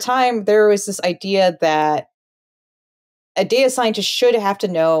for a time there was this idea that a data scientist should have to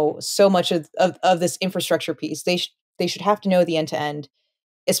know so much of this infrastructure piece. They should have to know the end to end,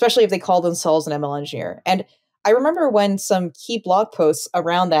 especially if they call themselves an ML engineer. And I remember when some key blog posts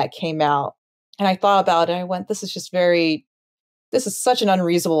around that came out, and I thought about it, and I went, this is such an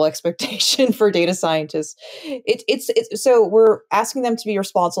unreasonable expectation for data scientists. It's so we're asking them to be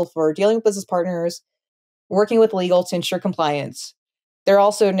responsible for dealing with business partners, working with legal to ensure compliance. They're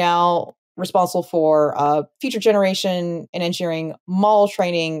also now responsible for feature generation and engineering, model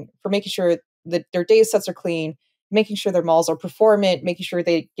training, for making sure that their data sets are clean, making sure their models are performant, making sure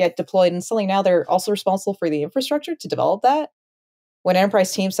they get deployed. And suddenly now they're also responsible for the infrastructure to develop that. When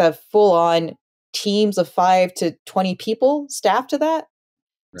enterprise teams have full-on teams of 5 to 20 people staffed to that.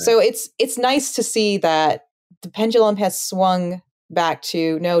 Right. So it's nice to see that the pendulum has swung back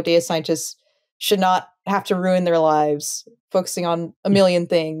to, no, data scientists should not have to ruin their lives focusing on a million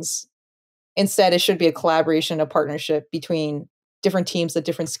things. Instead, it should be a collaboration, a partnership between different teams with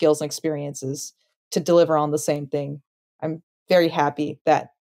different skills and experiences to deliver on the same thing. I'm very happy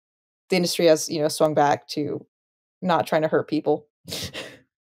that the industry has, swung back to not trying to hurt people.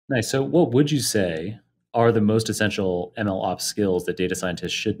 Nice. So what would you say are the most essential MLOps skills that data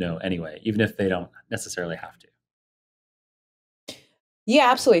scientists should know anyway, even if they don't necessarily have to?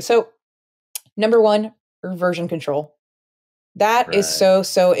 Yeah, absolutely. So number one, version control. That is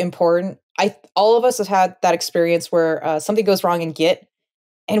so important. All of us have had that experience where something goes wrong in Git,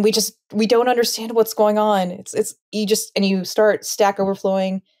 and we don't understand what's going on. You start Stack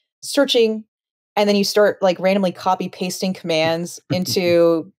Overflowing, searching, and then you start like randomly copy pasting commands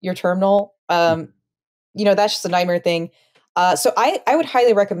into your terminal. That's just a nightmare thing. So I would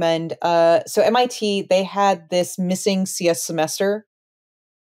highly recommend. So MIT, they had this missing CS semester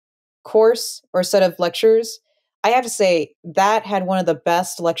course or set of lectures. I have to say that had one of the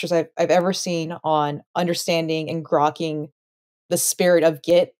best lectures I've ever seen on understanding and grokking the spirit of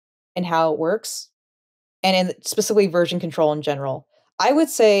Git and how it works, and specifically version control in general. I would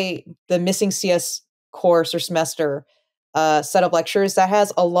say the missing CS course or semester set of lectures that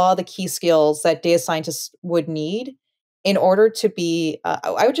has a lot of the key skills that data scientists would need in order to be,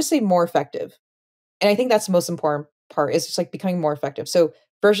 I would just say, more effective. And I think that's the most important part, is just like becoming more effective. So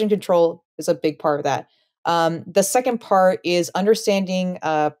version control is a big part of that. The second part is understanding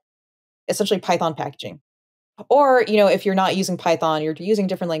essentially Python packaging. Or, if you're not using Python, you're using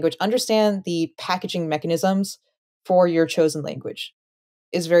different language, understand the packaging mechanisms for your chosen language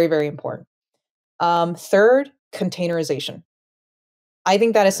is very, very important. Third, containerization. I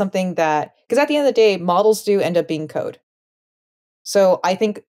think that is something that, because at the end of the day, models do end up being code. So I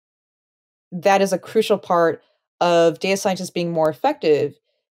think that is a crucial part of data scientists being more effective,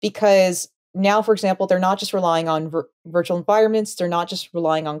 because now, for example, they're not just relying on virtual environments. They're not just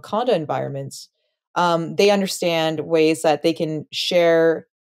relying on Conda environments. They understand ways that they can share,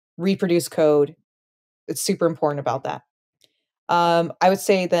 reproduce code. It's super important about that. I would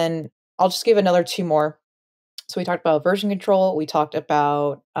say then I'll just give another two more. So we talked about version control. We talked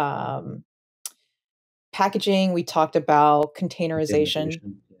about packaging. We talked about containerization.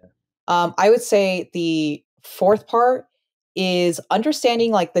 Yeah. I would say the fourth part is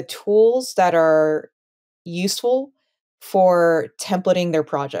understanding like the tools that are useful for templating their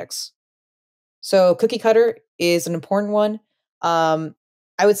projects. So cookie cutter is an important one. I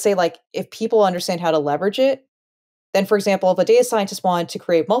would say like if people understand how to leverage it, then for example, if a data scientist wanted to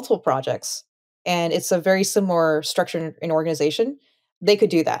create multiple projects and it's a very similar structure in organization, they could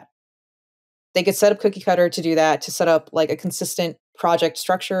do that. They could set up cookie cutter to do that, to set up like a consistent project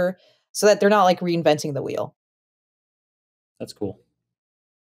structure so that they're not like reinventing the wheel. That's cool.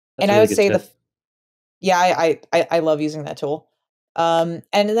 That's and I would say I love using that tool. And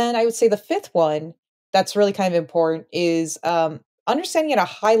then I would say the fifth one that's really kind of important is understanding at a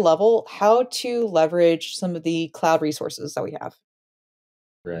high level how to leverage some of the cloud resources that we have.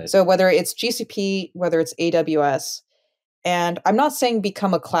 Right. So whether it's GCP, whether it's AWS, and I'm not saying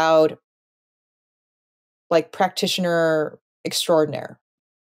become a cloud like practitioner extraordinaire,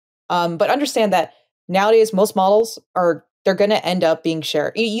 but understand that nowadays most models they're going to end up being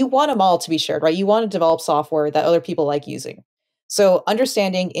shared. You want a model to be shared, right? You want to develop software that other people like using. So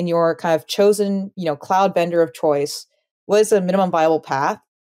understanding in your kind of chosen, cloud vendor of choice, what is the minimum viable path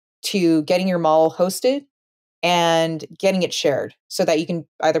to getting your model hosted and getting it shared so that you can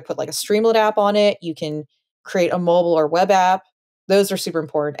either put like a Streamlit app on it, you can create a mobile or web app. Those are super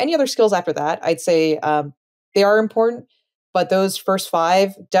important. Any other skills after that, I'd say they are important, but those first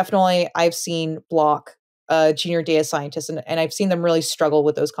five, definitely I've seen block junior data scientists, and I've seen them really struggle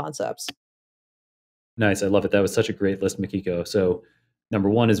with those concepts. Nice. I love it. That was such a great list, Mikiko. So number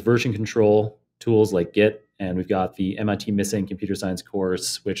one is version control tools like Git. And we've got the MIT Missing Computer Science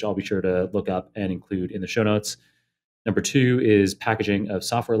course, which I'll be sure to look up and include in the show notes. Number two is packaging of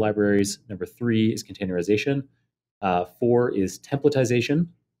software libraries. Number three is containerization. Four is templatization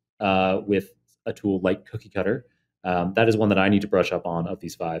with a tool like Cookie Cutter. That is one that I need to brush up on of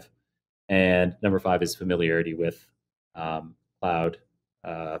these five. And number five is familiarity with cloud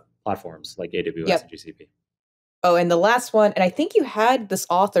platforms like AWS Yep. and GCP. Oh, and the last one, and I think you had this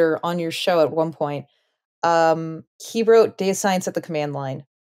author on your show at one point. He wrote Data Science at the Command Line.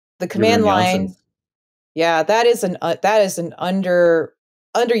 The command Jeroen line, Janssens. yeah, that is an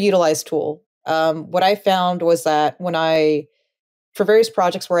underutilized tool. What I found was that for various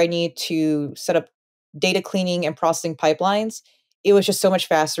projects where I need to set up data cleaning and processing pipelines, it was just so much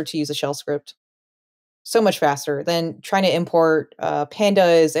faster to use a shell script. So much faster than trying to import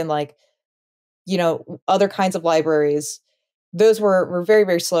pandas and other kinds of libraries. Those were very,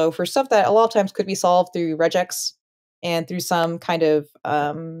 very slow for stuff that a lot of times could be solved through regex and through some kind of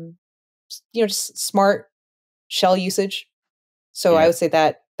just smart shell usage. So I would say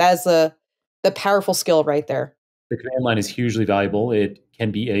that is the powerful skill right there. The command line is hugely valuable. It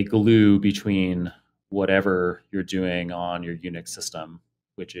can be a glue between whatever you're doing on your Unix system,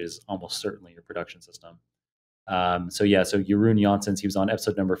 which is almost certainly your production system. So Jeroen Janssens, he was on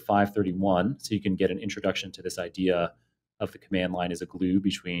episode number 531. So you can get an introduction to this idea of the command line as a glue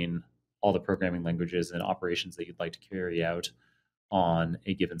between all the programming languages and operations that you'd like to carry out on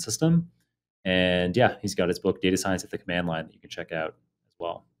a given system. And yeah, he's got his book, Data Science at the Command Line, that you can check out as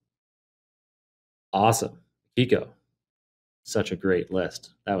well. Awesome. Mikiko, such a great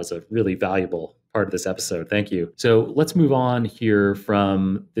list. That was a really valuable part of this episode. Thank you. So let's move on here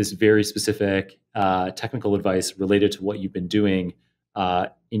from this very specific technical advice related to what you've been doing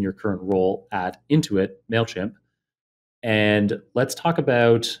in your current role at Intuit, Mailchimp. And let's talk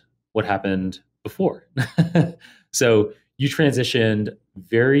about what happened before. So you transitioned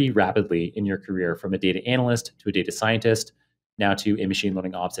very rapidly in your career from a data analyst to a data scientist, now to a machine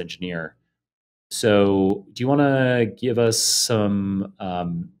learning ops engineer. So do you want to give us some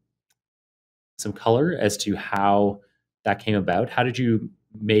color as to how that came about? How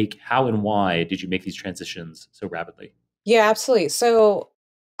and why did you make these transitions so rapidly? Yeah, absolutely. So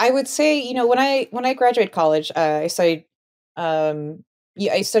I would say, when I graduated college, I studied in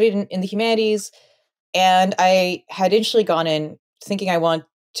the humanities, and I had initially gone in thinking I want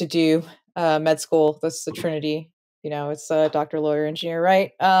to do med school. That's the Trinity. It's doctor, lawyer, engineer,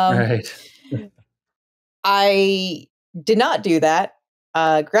 right? Right. I did not do that.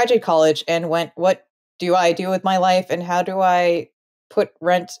 Graduated college and went, what do I do with my life, and how do I put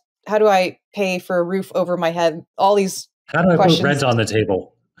rent? How do I pay for a roof over my head? All these How do I questions. put rent on the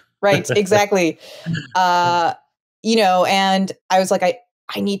table? Right, exactly. And I was like,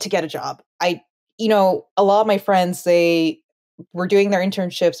 I need to get a job. A lot of my friends, they were doing their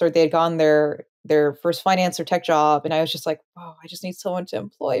internships or they had gone their first finance or tech job. And I was just like, oh, I just need someone to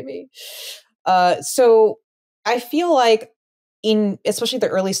employ me. So I feel like especially the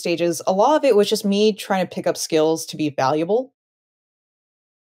early stages, a lot of it was just me trying to pick up skills to be valuable.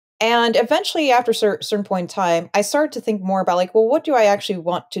 And eventually, after a certain point in time, I started to think more about what do I actually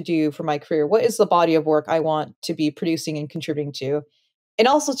want to do for my career? What is the body of work I want to be producing and contributing to? And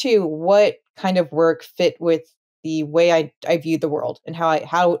also, too, what kind of work fit with the way I viewed the world and how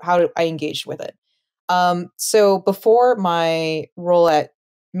I engaged with it. So before my role at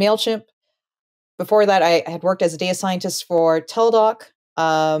Mailchimp, before that, I had worked as a data scientist for Teladoc.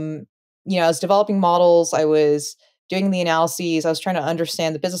 I was developing models. I was doing the analyses. I was trying to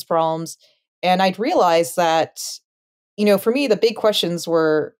understand the business problems. And I'd realized that, for me, the big questions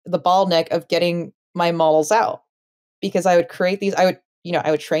were the bottleneck of getting my models out. Because I would create these, I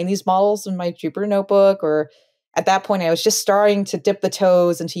would train these models in my Jupyter notebook, or at that point I was just starting to dip the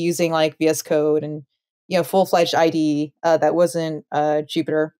toes into using VS Code and, full-fledged IDE that wasn't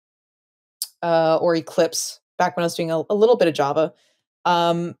Jupyter or Eclipse back when I was doing a little bit of Java.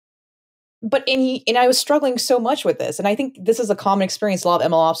 But I was struggling so much with this. And I think this is a common experience. A lot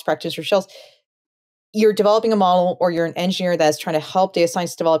of MLOps practitioners shells. You're developing a model, or you're an engineer that's trying to help data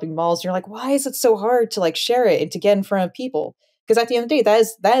science developing models. And you're like, why is it so hard to share it and to get in front of people? Because at the end of the day,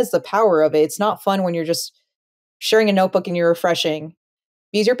 that is the power of it. It's not fun when you're just sharing a notebook and you're refreshing,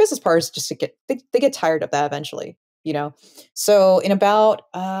 because your business partners they get tired of that eventually, So in about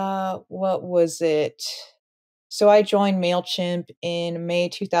what was it? So I joined Mailchimp in May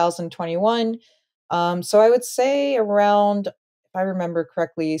 2021. So I would say around, if I remember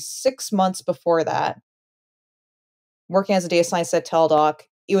correctly, 6 months before that, working as a data scientist at Teladoc.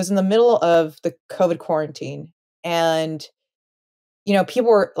 It was in the middle of the COVID quarantine. And, people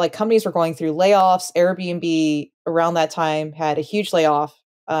were companies were going through layoffs. Airbnb around that time had a huge layoff.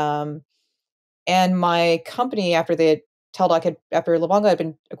 And my company, after Livongo had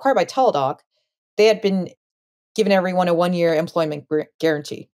been acquired by Teladoc, they had been given everyone a 1-year employment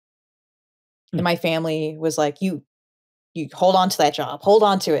guarantee. And my family was like, you hold on to that job, hold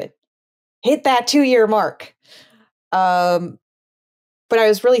on to it, hit that 2-year mark. but I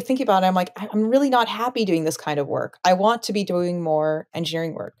was really thinking about it. I'm like, I'm really not happy doing this kind of work. I want to be doing more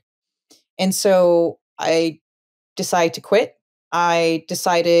engineering work. And so I decided to quit. I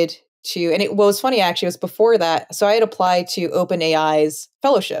decided to, and it was funny actually, it was before that. So I had applied to OpenAI's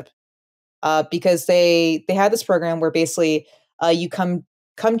fellowship because they had this program where basically you come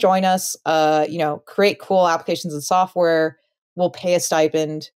join us, create cool applications and software. We'll pay a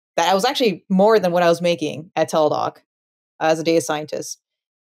stipend. That was actually more than what I was making at Teladoc as a data scientist.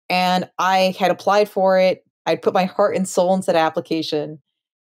 And I had applied for it. I'd put my heart and soul into that application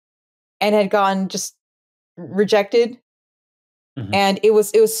and had gotten just rejected. Mhm. And it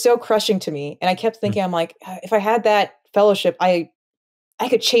was so crushing to me. And I kept thinking, I'm like, if I had that fellowship, I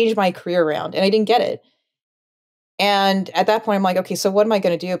could change my career around. And I didn't get it. And at that point, I'm like, okay, so what am I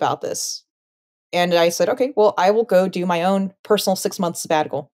going to do about this? And I said, okay, well, I will go do my own personal 6-month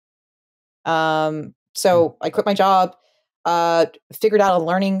sabbatical. So I quit my job, figured out a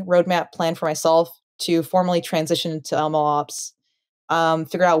learning roadmap plan for myself to formally transition into MLOps,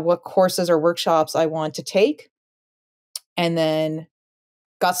 figure out what courses or workshops I want to take, and then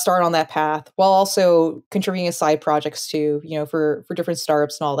got started on that path while also contributing to side projects too, for different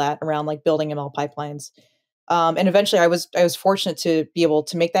startups and all that around like building ML pipelines. And eventually I was fortunate to be able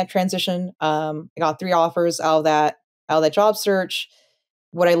to make that transition. I got 3 offers out of that job search.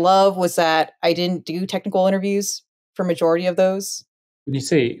 What I love was that I didn't do technical interviews for majority of those. When you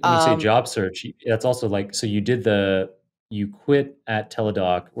say Um, job search, that's also like, so you quit at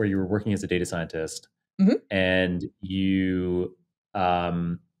Teladoc where you were working as a data scientist, mhm. and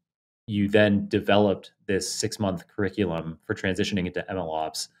um, you then developed this 6-month curriculum for transitioning into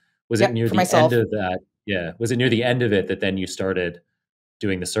MLOps. Was it Yep, near for the end myself. of that? Yeah. Was it near the end of it that then you started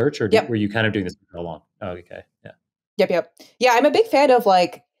doing the search, or Yep. were you kind of doing this for how long? Oh, okay. Yeah. Yep. Yeah, I'm a big fan of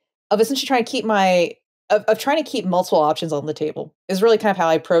essentially trying to keep of trying to keep multiple options on the table is really kind of how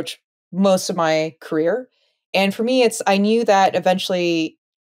I approach most of my career. And for me, I knew that eventually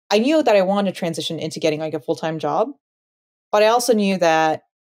I knew that I wanted to transition into getting like a full-time job, but I also knew that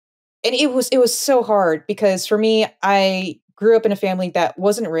and it was so hard because for me, I grew up in a family that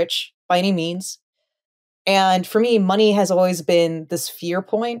wasn't rich by any means. And for me, money has always been this fear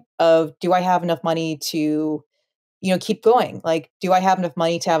point of do I have enough money to keep going? Like, do I have enough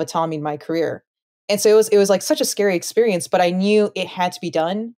money to have autonomy in my career? And so it was like such a scary experience, but I knew it had to be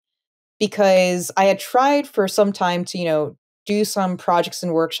done because I had tried for some time to, do some projects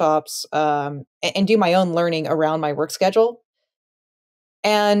and workshops and do my own learning around my work schedule.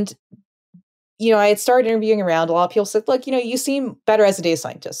 And, I had started interviewing around. A lot of people said, look, you seem better as a data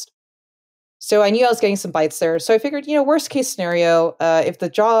scientist. So I knew I was getting some bites there. So I figured, worst case scenario,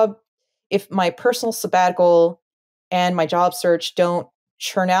 if my personal sabbatical and my job search don't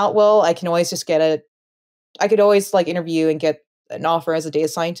churn out well, I can always I could always like interview and get an offer as a data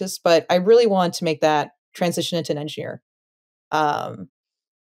scientist. But I really wanted to make that transition into an engineer. Um,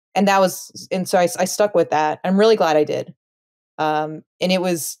 and so I stuck with that. I'm really glad I did. And it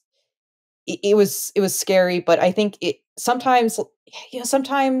was scary, but I think sometimes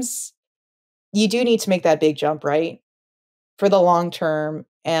you do need to make that big jump, right? For the long term Mhm.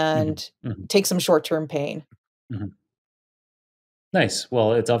 and Mhm. take some short-term pain. Mhm. Nice.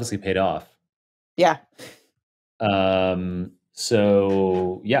 Well, it's obviously paid off. Yeah.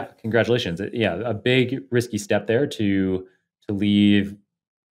 So yeah, congratulations. Yeah, a big risky step there to leave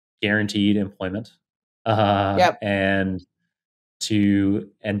guaranteed employment, Yep. and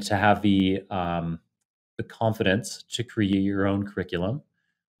to have the confidence to create your own curriculum,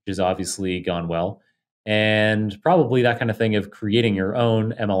 which has obviously gone well. And probably that kind of thing of creating your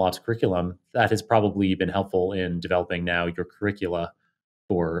own MLOps curriculum, that has probably been helpful in developing now your curricula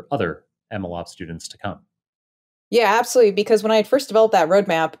for other MLOps students to come. Yeah, absolutely. Because when I had first developed that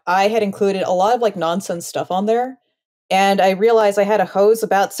roadmap, I had included a lot of like nonsense stuff on there. And I realized I had to hose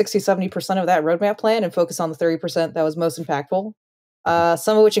about 60-70% of that roadmap plan and focus on the 30% that was most impactful. Mhm.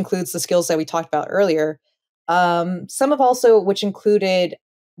 Some of which includes the skills that we talked about earlier. Some of also which included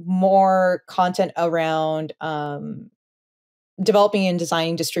more content around developing and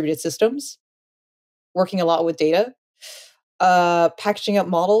designing distributed systems, working a lot with data, packaging up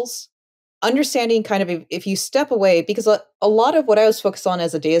models, understanding kind of if you step away, because a lot of what I was focused on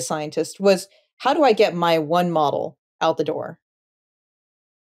as a data scientist was how do I get my one model out the door?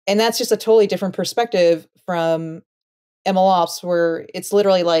 And that's just a totally different perspective from MLOps, where it's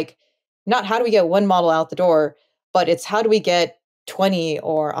literally like not how do we get one model out the door, but it's how do we get 20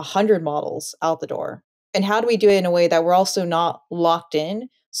 or 100 models out the door? And how do we do it in a way that we're also not locked in?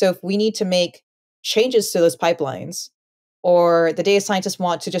 So if we need to make changes to those pipelines, or the data scientists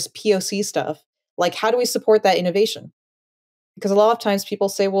want to just POC stuff, like how do we support that innovation? Because a lot of times people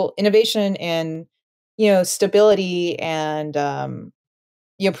say, well, innovation and, stability and,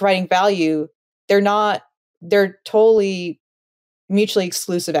 providing value, they're totally mutually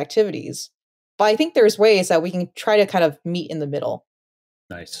exclusive activities. But I think there's ways that we can try to kind of meet in the middle.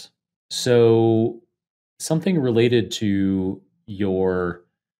 Nice. So something related to your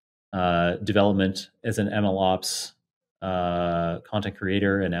development as an MLOps content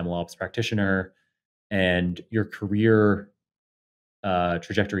creator and MLOps practitioner, and your career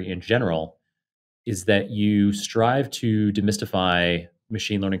trajectory in general, is that you strive to demystify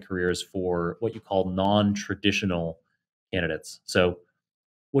machine learning careers for what you call non-traditional candidates. So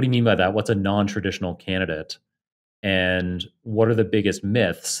what do you mean by that? What's a non-traditional candidate? And what are the biggest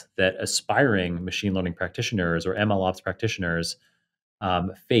myths that aspiring machine learning practitioners or MLOps practitioners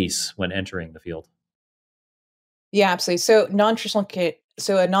face when entering the field? Yeah, absolutely. So a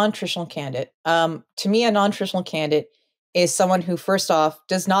non-traditional candidate. To me, a non-traditional candidate is someone who, first off,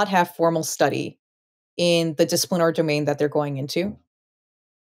 does not have formal study in the discipline or domain that they're going into.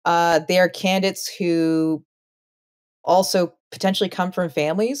 They are candidates who also potentially come from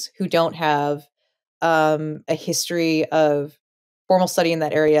families who don't have a history of formal study in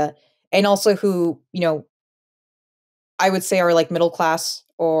that area, and also who, I would say are like middle class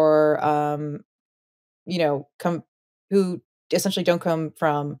or come who essentially don't come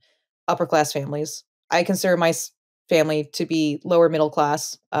from upper class families. I consider family to be lower middle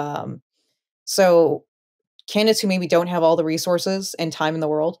class. So candidates who maybe don't have all the resources and time in the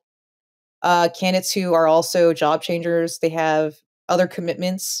world, candidates who are also job changers, they have other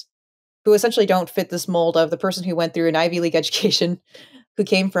commitments, who essentially don't fit this mold of the person who went through an Ivy League education, who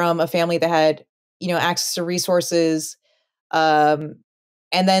came from a family that had, access to resources, um,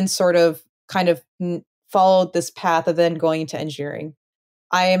 and then sort of kind of followed this path of then going into engineering.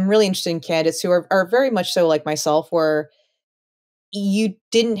 I am really interested in candidates who are very much so like myself, where you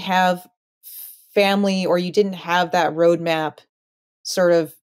didn't have family or you didn't have that roadmap sort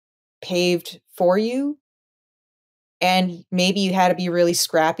of paved for you. And maybe you had to be really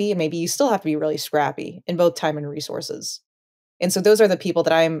scrappy, and maybe you still have to be really scrappy in both time and resources. And so those are the people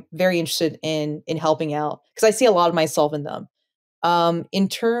that I'm very interested in helping out, because I see a lot of myself in them. In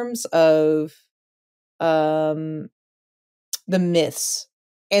terms of um, the myths,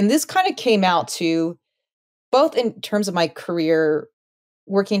 and this kind of came out to both in terms of my career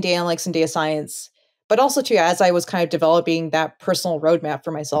working in data analytics and data science, but also too as I was kind of developing that personal roadmap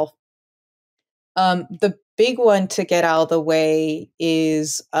for myself. The big one to get out of the way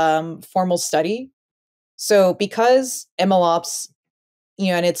is formal study. So because MLOps,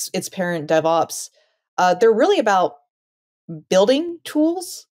 and its parent DevOps, they're really about building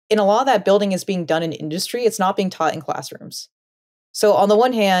tools. And a lot of that building is being done in industry. It's not being taught in classrooms. So on the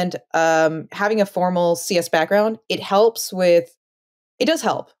one hand, having a formal CS background, it does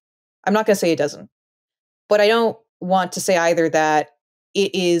help. I'm not going to say it doesn't, but I don't want to say either that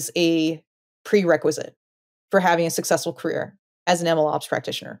it is a prerequisite for having a successful career as an MLOps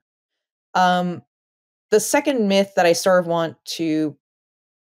practitioner. The second myth that I sort of want to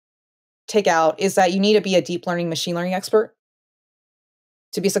take out is that you need to be a deep learning machine learning expert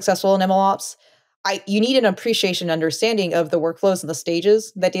to be successful in MLOps. You need an appreciation and understanding of the workflows and the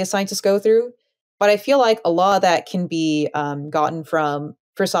stages that data scientists go through. But I feel like a lot of that can be gotten from,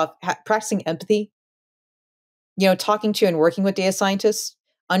 first off, practicing empathy, talking to and working with data scientists,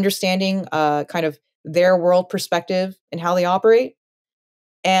 understanding kind of their world perspective and how they operate,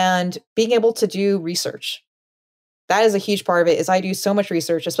 and being able to do research. That is a huge part of it. Is I do so much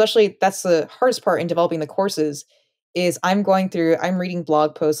research, especially that's the hardest part in developing the courses, is I'm reading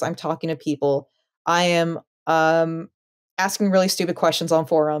blog posts, I'm talking to people, I am asking really stupid questions on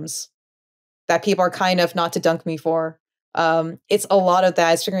forums that people are kind of not to dunk me for. It's a lot of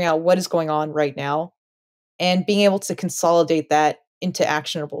that is figuring out what is going on right now and being able to consolidate that into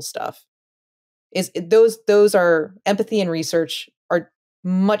actionable stuff. Those are empathy and research are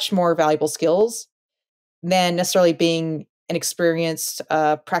much more valuable skills than necessarily being an experienced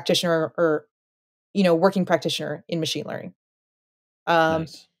practitioner or working practitioner in machine learning.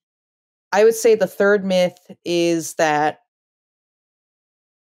 Nice. I would say the third myth is that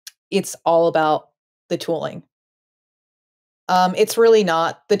it's all about the tooling. It's really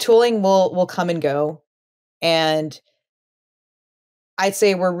not. The tooling will come and go, and I'd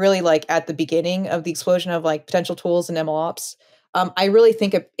say we're really like at the beginning of the explosion of like potential tools in MLOps. I really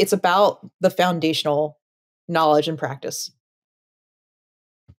think it's about the foundational knowledge and practice.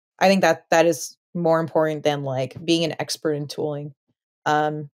 I think that is more important than like being an expert in tooling.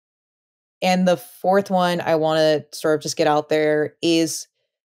 And the fourth one I want to sort of just get out there is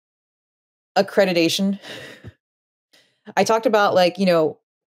accreditation. I talked about like, you don't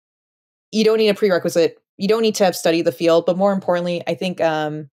need a prerequisite. You don't need to have studied the field, but more importantly, I think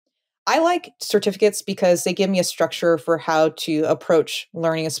I like certificates because they give me a structure for how to approach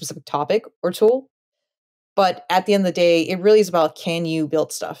learning a specific topic or tool. But at the end of the day, it really is about, can you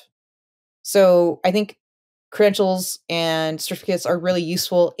build stuff? So I think credentials and certificates are really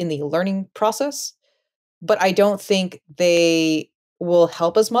useful in the learning process, but I don't think they will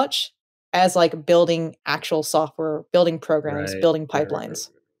help as much as like building actual software, building programs, Right, building right, right, right. pipelines.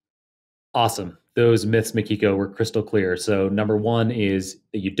 Awesome. Those myths, Mikiko, were crystal clear. So, number one is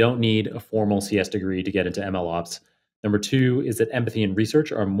that you don't need a formal CS degree to get into MLOps. Number two is that empathy and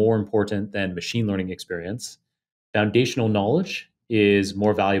research are more important than machine learning experience. Foundational knowledge is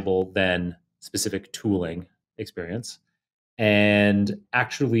more valuable than specific tooling experience. And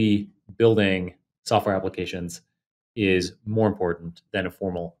actually building software applications is more important than a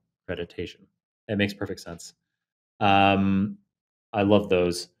formal accreditation. That makes perfect sense. I love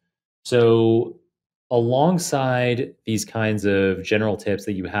those. So, alongside these kinds of general tips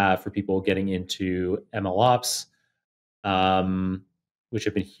that you have for people getting into MLOps, which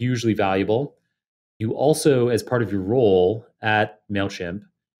have been hugely valuable, you also, as part of your role at Mailchimp,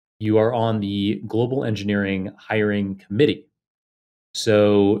 you are on the Global Engineering Hiring Committee.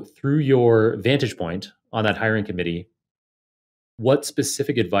 So, through your vantage point on that hiring committee, what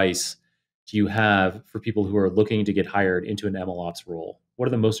specific advice do you have for people who are looking to get hired into an MLOps role? What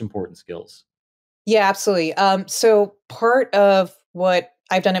are the most important skills? Yeah, absolutely. So part of what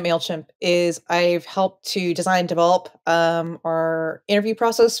I've done at Mailchimp is I've helped to design and develop our interview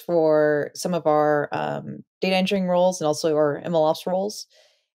process for some of our data engineering roles and also our MLOps roles.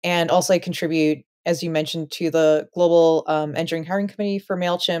 And also I contribute, as you mentioned, to the global engineering hiring committee for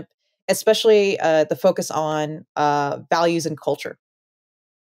Mailchimp, especially the focus on values and culture.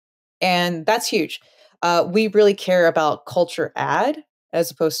 And that's huge. We really care about culture add as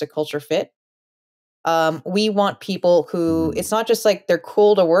opposed to culture fit. We want people who, it's not just like they're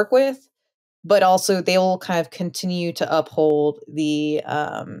cool to work with, but also they will kind of continue to uphold the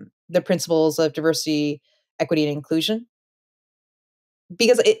principles of diversity, equity, and inclusion.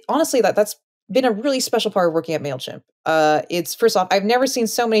 Because honestly, that's been a really special part of working at Mailchimp. It's, first off, I've never seen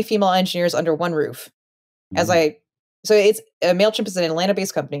so many female engineers under one roof as Mm. so it's Mailchimp is an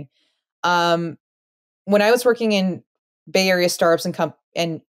Atlanta-based company. Um, when I was working in Bay Area startups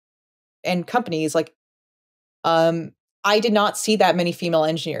and companies, like um, I did not see that many female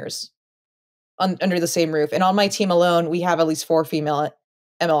engineers under the same roof. And on my team alone, we have at least 4 female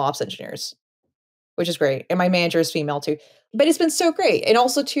MLOps engineers, which is great. And my manager is female too. But it's been so great. And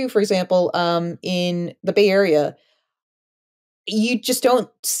also too, for example, in the Bay Area, you just don't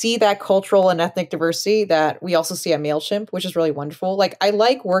see that cultural and ethnic diversity that we also see at Mailchimp, which is really wonderful. Like I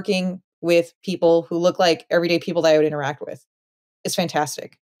like working with people who look like everyday people that I would interact with. It's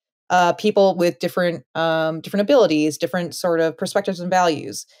fantastic. People with different abilities, different sort of perspectives and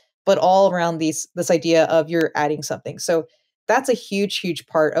values, but all around this idea of you're adding something. So that's a huge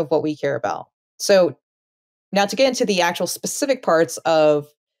part of what we care about. So now to get into the actual specific parts of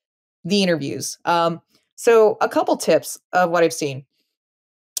the interviews. So a couple tips of what I've seen,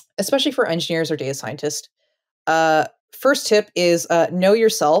 especially for engineers or data scientists. First tip is know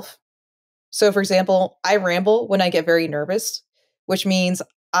yourself. So, for example, I ramble when I get very nervous, which means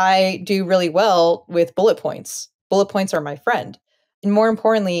I do really well with bullet points. Bullet points are my friend. And more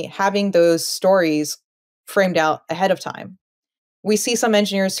importantly, having those stories framed out ahead of time. We see some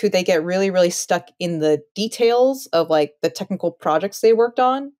engineers who they get really stuck in the details of like the technical projects they worked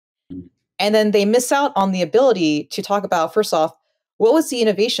on. And then they miss out on the ability to talk about, first off, what was the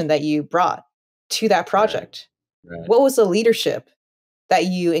innovation that you brought to that project? Right. What was the leadership that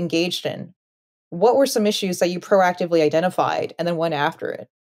you engaged in? What were some issues that you proactively identified and then went after it?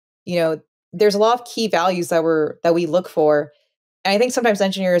 There's a lot of key values that we look for. And I think sometimes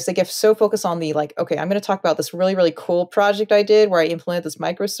engineers, they get so focused on the like, okay, I'm going to talk about this really cool project I did where I implemented this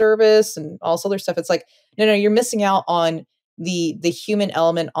microservice and all this other stuff. It's like, no, you're missing out on the human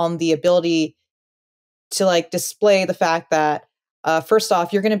element, on the ability to like display the fact that first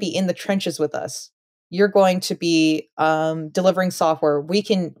off, you're going to be in the trenches with us. You're going to be delivering software. We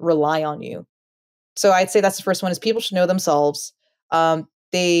can rely on you. So I'd say that's the first one, is people should know themselves.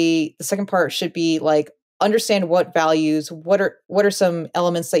 The second part should be like understand what values, what are some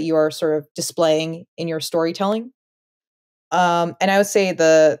elements that you are sort of displaying in your storytelling. And I would say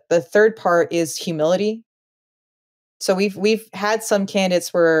the third part is humility. So we've had some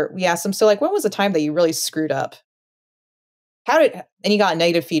candidates where we asked them, so like, when was the time that you really screwed up? And you got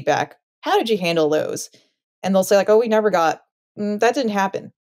negative feedback. How did you handle those? And they'll say like, oh, we never got, that didn't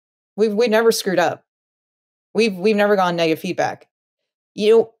happen. We never screwed up. We've never gotten negative feedback.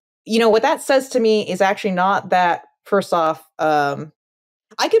 You know what that says to me is actually not that. First off, I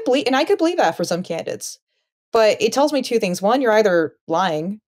could believe that for some candidates, but it tells me two things. One, you're either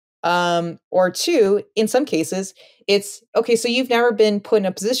lying, or two, in some cases, it's okay. So you've never been put in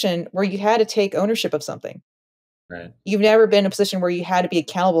a position where you had to take ownership of something. Right. You've never been in a position where you had to be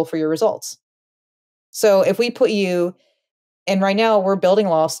accountable for your results. So if we put you, and right now we're building a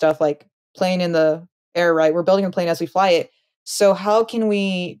lot of stuff like plane in the air, right? We're building a plane as we fly it. So how can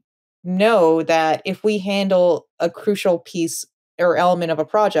we know that if we handle a crucial piece or element of a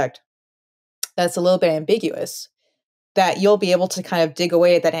project that's a little bit ambiguous, that you'll be able to kind of dig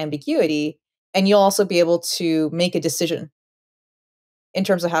away at that ambiguity, and you'll also be able to make a decision in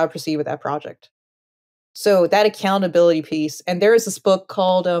terms of how to proceed with that project. So that accountability piece, and there is this book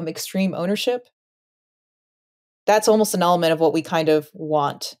called Extreme Ownership. That's almost an element of what we kind of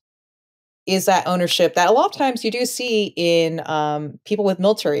want, is that ownership that a lot of times you do see in people with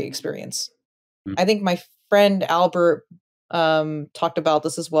military experience. Mm. I think my friend Albert talked about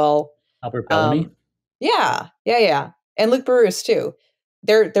this as well. Albert Bellamy? Yeah. And Luke Bruce too.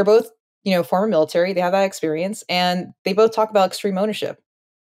 They're both, former military. They have that experience, and they both talk about extreme ownership.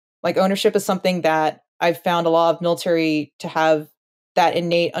 Like, ownership is something that I've found a lot of military to have that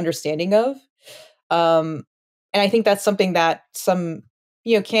innate understanding of. And I think that's something that some,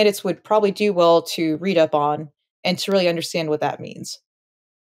 candidates would probably do well to read up on and to really understand what that means.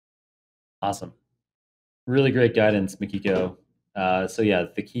 Awesome. Really great guidance, Mikiko. So yeah,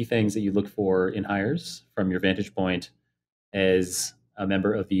 the key things that you look for in hires from your vantage point as a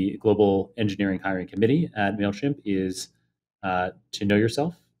member of the Global Engineering Hiring Committee at Mailchimp is to know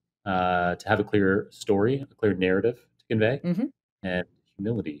yourself, to have a clear story, a clear narrative to convey, and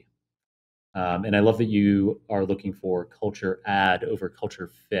humility. And I love that you are looking for culture add over culture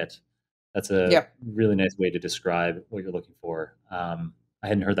fit. That's a really nice way to describe what you're looking for. I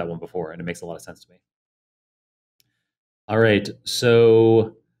hadn't heard that one before, and it makes a lot of sense to me. All right,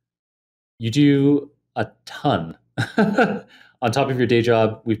 so you do a ton. On top of your day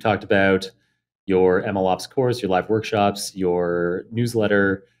job, we've talked about your MLOps course, your live workshops, your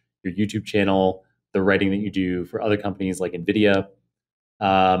newsletter, your YouTube channel, the writing that you do for other companies like NVIDIA.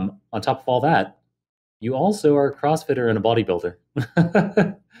 On top of all that, you also are a CrossFitter and a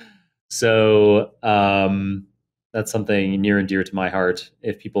bodybuilder. So that's something near and dear to my heart.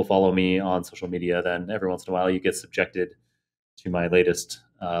 If people follow me on social media, then every once in a while you get subjected to my latest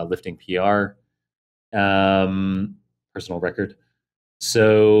lifting PR, personal record.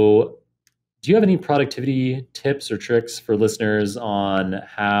 So do you have any productivity tips or tricks for listeners on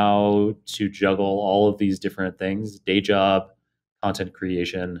how to juggle all of these different things, day job, content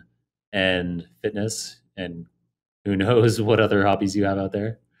creation, and fitness, and who knows what other hobbies you have out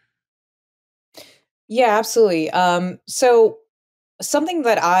there? Yeah, absolutely. So something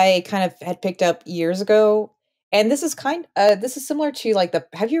that I kind of had picked up years ago, and this is similar to like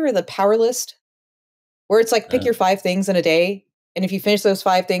have you read the Power List? Where it's like pick your 5 things in a day, and if you finish those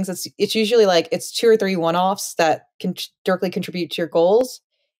 5 things, it's usually like it's 2 or 3 one-offs that can directly contribute to your goals,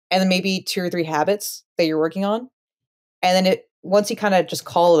 and then maybe 2 or 3 habits that you're working on. And then once you kind of just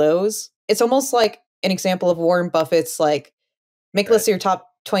call those, it's almost like an example of Warren Buffett's like make a list of your top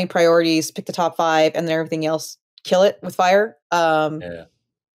 20 priorities, pick the top 5, and then everything else, kill it with fire.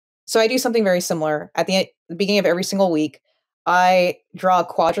 So I do something very similar. At the beginning of every single week, I draw a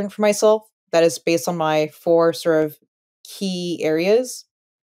quadrant for myself that is based on my 4 sort of key areas,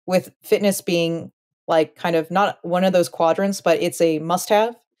 with fitness being like kind of not one of those quadrants, but it's a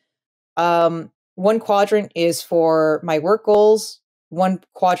must-have. One quadrant is for my work goals. One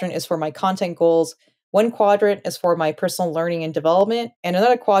quadrant is for my content goals. One quadrant is for my personal learning and development. And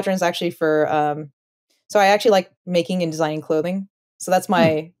another quadrant is actually for, so I actually like making and designing clothing. So that's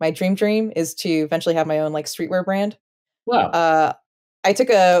my dream is to eventually have my own like streetwear brand. Wow. I took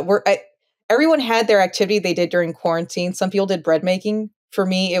everyone had their activity they did during quarantine. Some people did bread making. For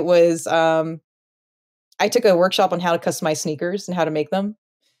me, it was, I took a workshop on how to customize sneakers and how to make them.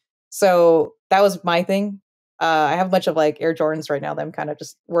 So that was my thing. I have a bunch of like Air Jordans right now that I'm kind of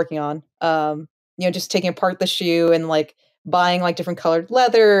just working on. Just taking apart the shoe and like buying like different colored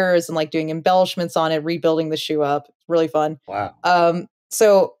leathers and like doing embellishments on it, rebuilding the shoe up. It's really fun. Wow.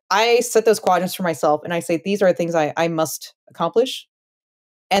 So I set those quadrants for myself, and I say these are the things I must accomplish.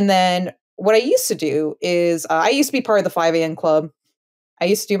 And then what I used to do is I used to be part of the 5 a.m. club. I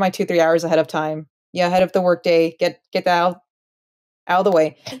used to do my 2-3 hours ahead of time. Yeah, ahead of the workday. Get that out of the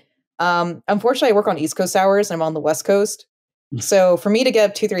way. Unfortunately, I work on East Coast hours and I'm on the West Coast. So for me to get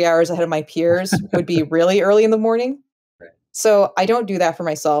up 2-3 hours ahead of my peers would be really early in the morning. Right. So I don't do that for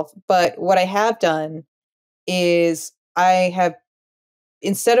myself. But what I have done is I have,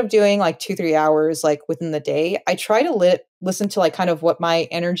 instead of doing like 2-3 hours like within the day, I try to listen to like kind of what my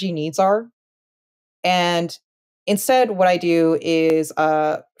energy needs are. And instead, what I do is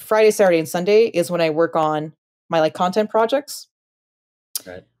Friday, Saturday, and Sunday is when I work on my like content projects.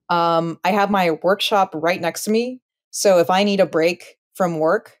 Right. I have my workshop right next to me. So if I need a break from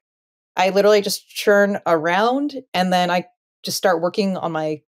work, I literally just churn around and then I just start working on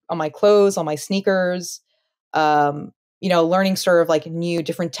my clothes, on my sneakers, learning sort of like new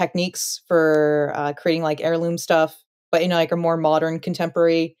different techniques for creating like heirloom stuff, but in like a more modern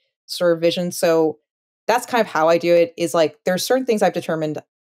contemporary sort of vision. So that's kind of how I do it, is like there's certain things I've determined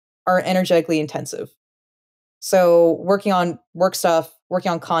are energetically intensive. So working on work stuff,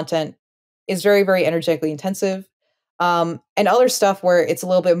 working on content is very, very energetically intensive. And other stuff where it's a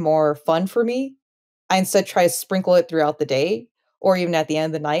little bit more fun for me, I instead try to sprinkle it throughout the day or even at the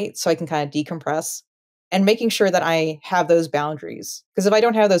end of the night so I can kind of decompress, and making sure that I have those boundaries. Because if I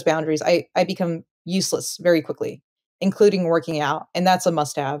don't have those boundaries, I become useless very quickly, including working out. And that's a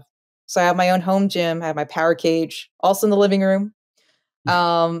must have. So I have my own home gym, I have my power cage, also in the living room.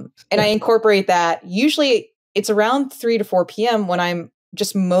 And I incorporate that. Usually it's around 3 to 4 p.m. when I'm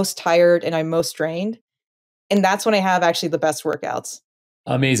just most tired and I'm most drained. And that's when I have actually the best workouts.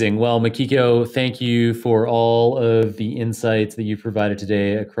 Amazing. Well, Mikiko, thank you for all of the insights that you provided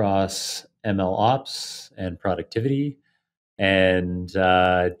today across MLOps and productivity, and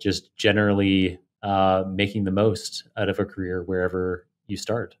just generally making the most out of a career wherever you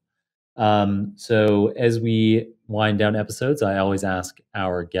start. So as we wind down episodes, I always ask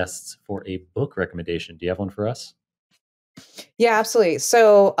our guests for a book recommendation. Do you have one for us? Yeah, absolutely.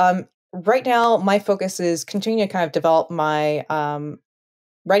 So right now, my focus is continuing to kind of develop my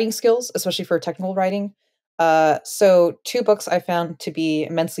writing skills, especially for technical writing. So 2 books I found to be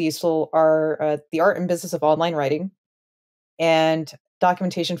immensely useful are The Art and Business of Online Writing and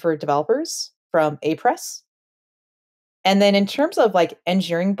Documentation for Developers from A-Press. And then in terms of like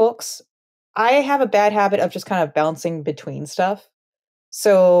engineering books, I have a bad habit of just kind of bouncing between stuff.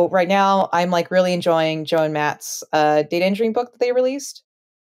 So right now I'm like really enjoying Joe and Matt's data engineering book that they released,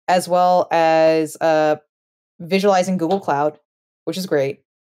 as well as Visualizing Google Cloud, which is great.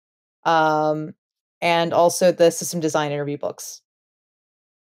 And also the System Design Interview books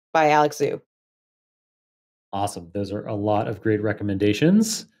by Alex Zhu. Awesome. Those are a lot of great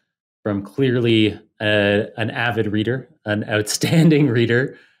recommendations from clearly an avid reader, an outstanding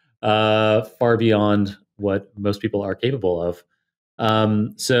reader, far beyond what most people are capable of.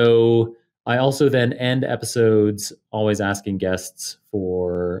 So I also then end episodes always asking guests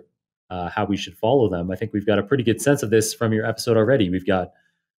for how we should follow them. I think we've got a pretty good sense of this from your episode already. We've got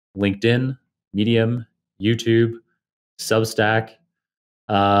LinkedIn, Medium, YouTube, Substack,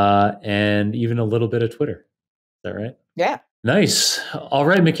 and even a little bit of Twitter. Is that right? Yeah. Nice. All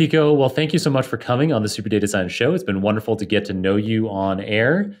right, Mikiko. Well, thank you so much for coming on the Super Data Science Show. It's been wonderful to get to know you on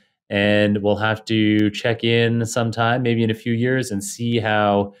air, and we'll have to check in sometime, maybe in a few years, and see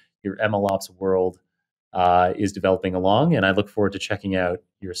how your MLOps world is developing along. And I look forward to checking out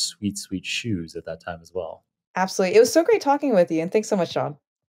your sweet, sweet shoes at that time as well. Absolutely. It was so great talking with you. And thanks so much, John.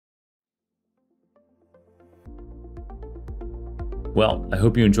 Well, I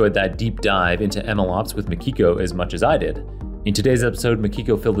hope you enjoyed that deep dive into MLOps with Mikiko as much as I did. In today's episode,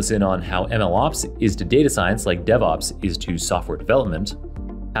 Mikiko filled us in on how MLOps is to data science like DevOps is to software development,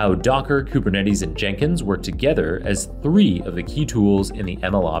 how Docker, Kubernetes, and Jenkins work together as 3 of the key tools in the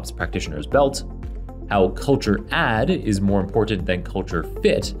MLOps practitioner's belt, how culture add is more important than culture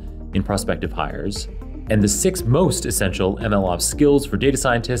fit in prospective hires, and the 6 most essential MLOps skills for data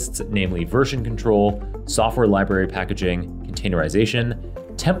scientists, namely version control, software library packaging, containerization,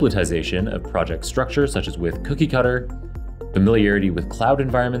 templatization of project structure such as with Cookie Cutter, familiarity with cloud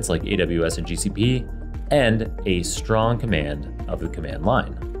environments like AWS and GCP, and a strong command of the command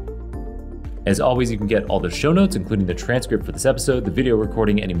line. As always, you can get all the show notes, including the transcript for this episode, the video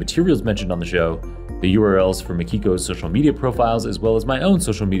recording, any materials mentioned on the show, the URLs for Mikiko's social media profiles, as well as my own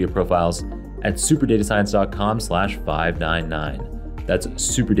social media profiles at superdatascience.com/599. That's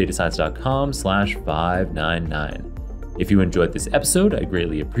superdatascience.com/599. If you enjoyed this episode, I'd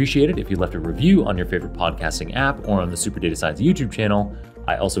greatly appreciate it if you left a review on your favorite podcasting app or on the Super Data Science YouTube channel.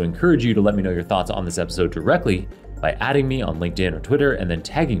 I also encourage you to let me know your thoughts on this episode directly by adding me on LinkedIn or Twitter and then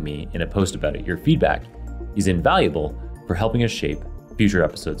tagging me in a post about it. Your feedback is invaluable for helping us shape future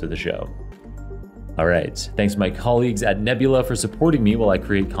episodes of the show. All right. Thanks to my colleagues at Nebula for supporting me while I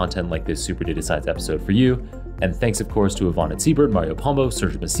create content like this Super Data Science episode for you. And thanks, of course, to Yvonne at Siebert, Mario Pombo,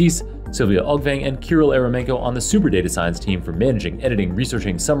 Serge Massis, Sylvia Ogvang, and Kirill Eremenko on the Super Data Science team for managing, editing,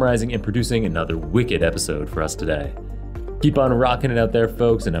 researching, summarizing, and producing another wicked episode for us today. Keep on rocking it out there,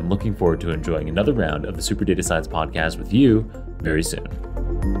 folks, and I'm looking forward to enjoying another round of the Super Data Science podcast with you very soon.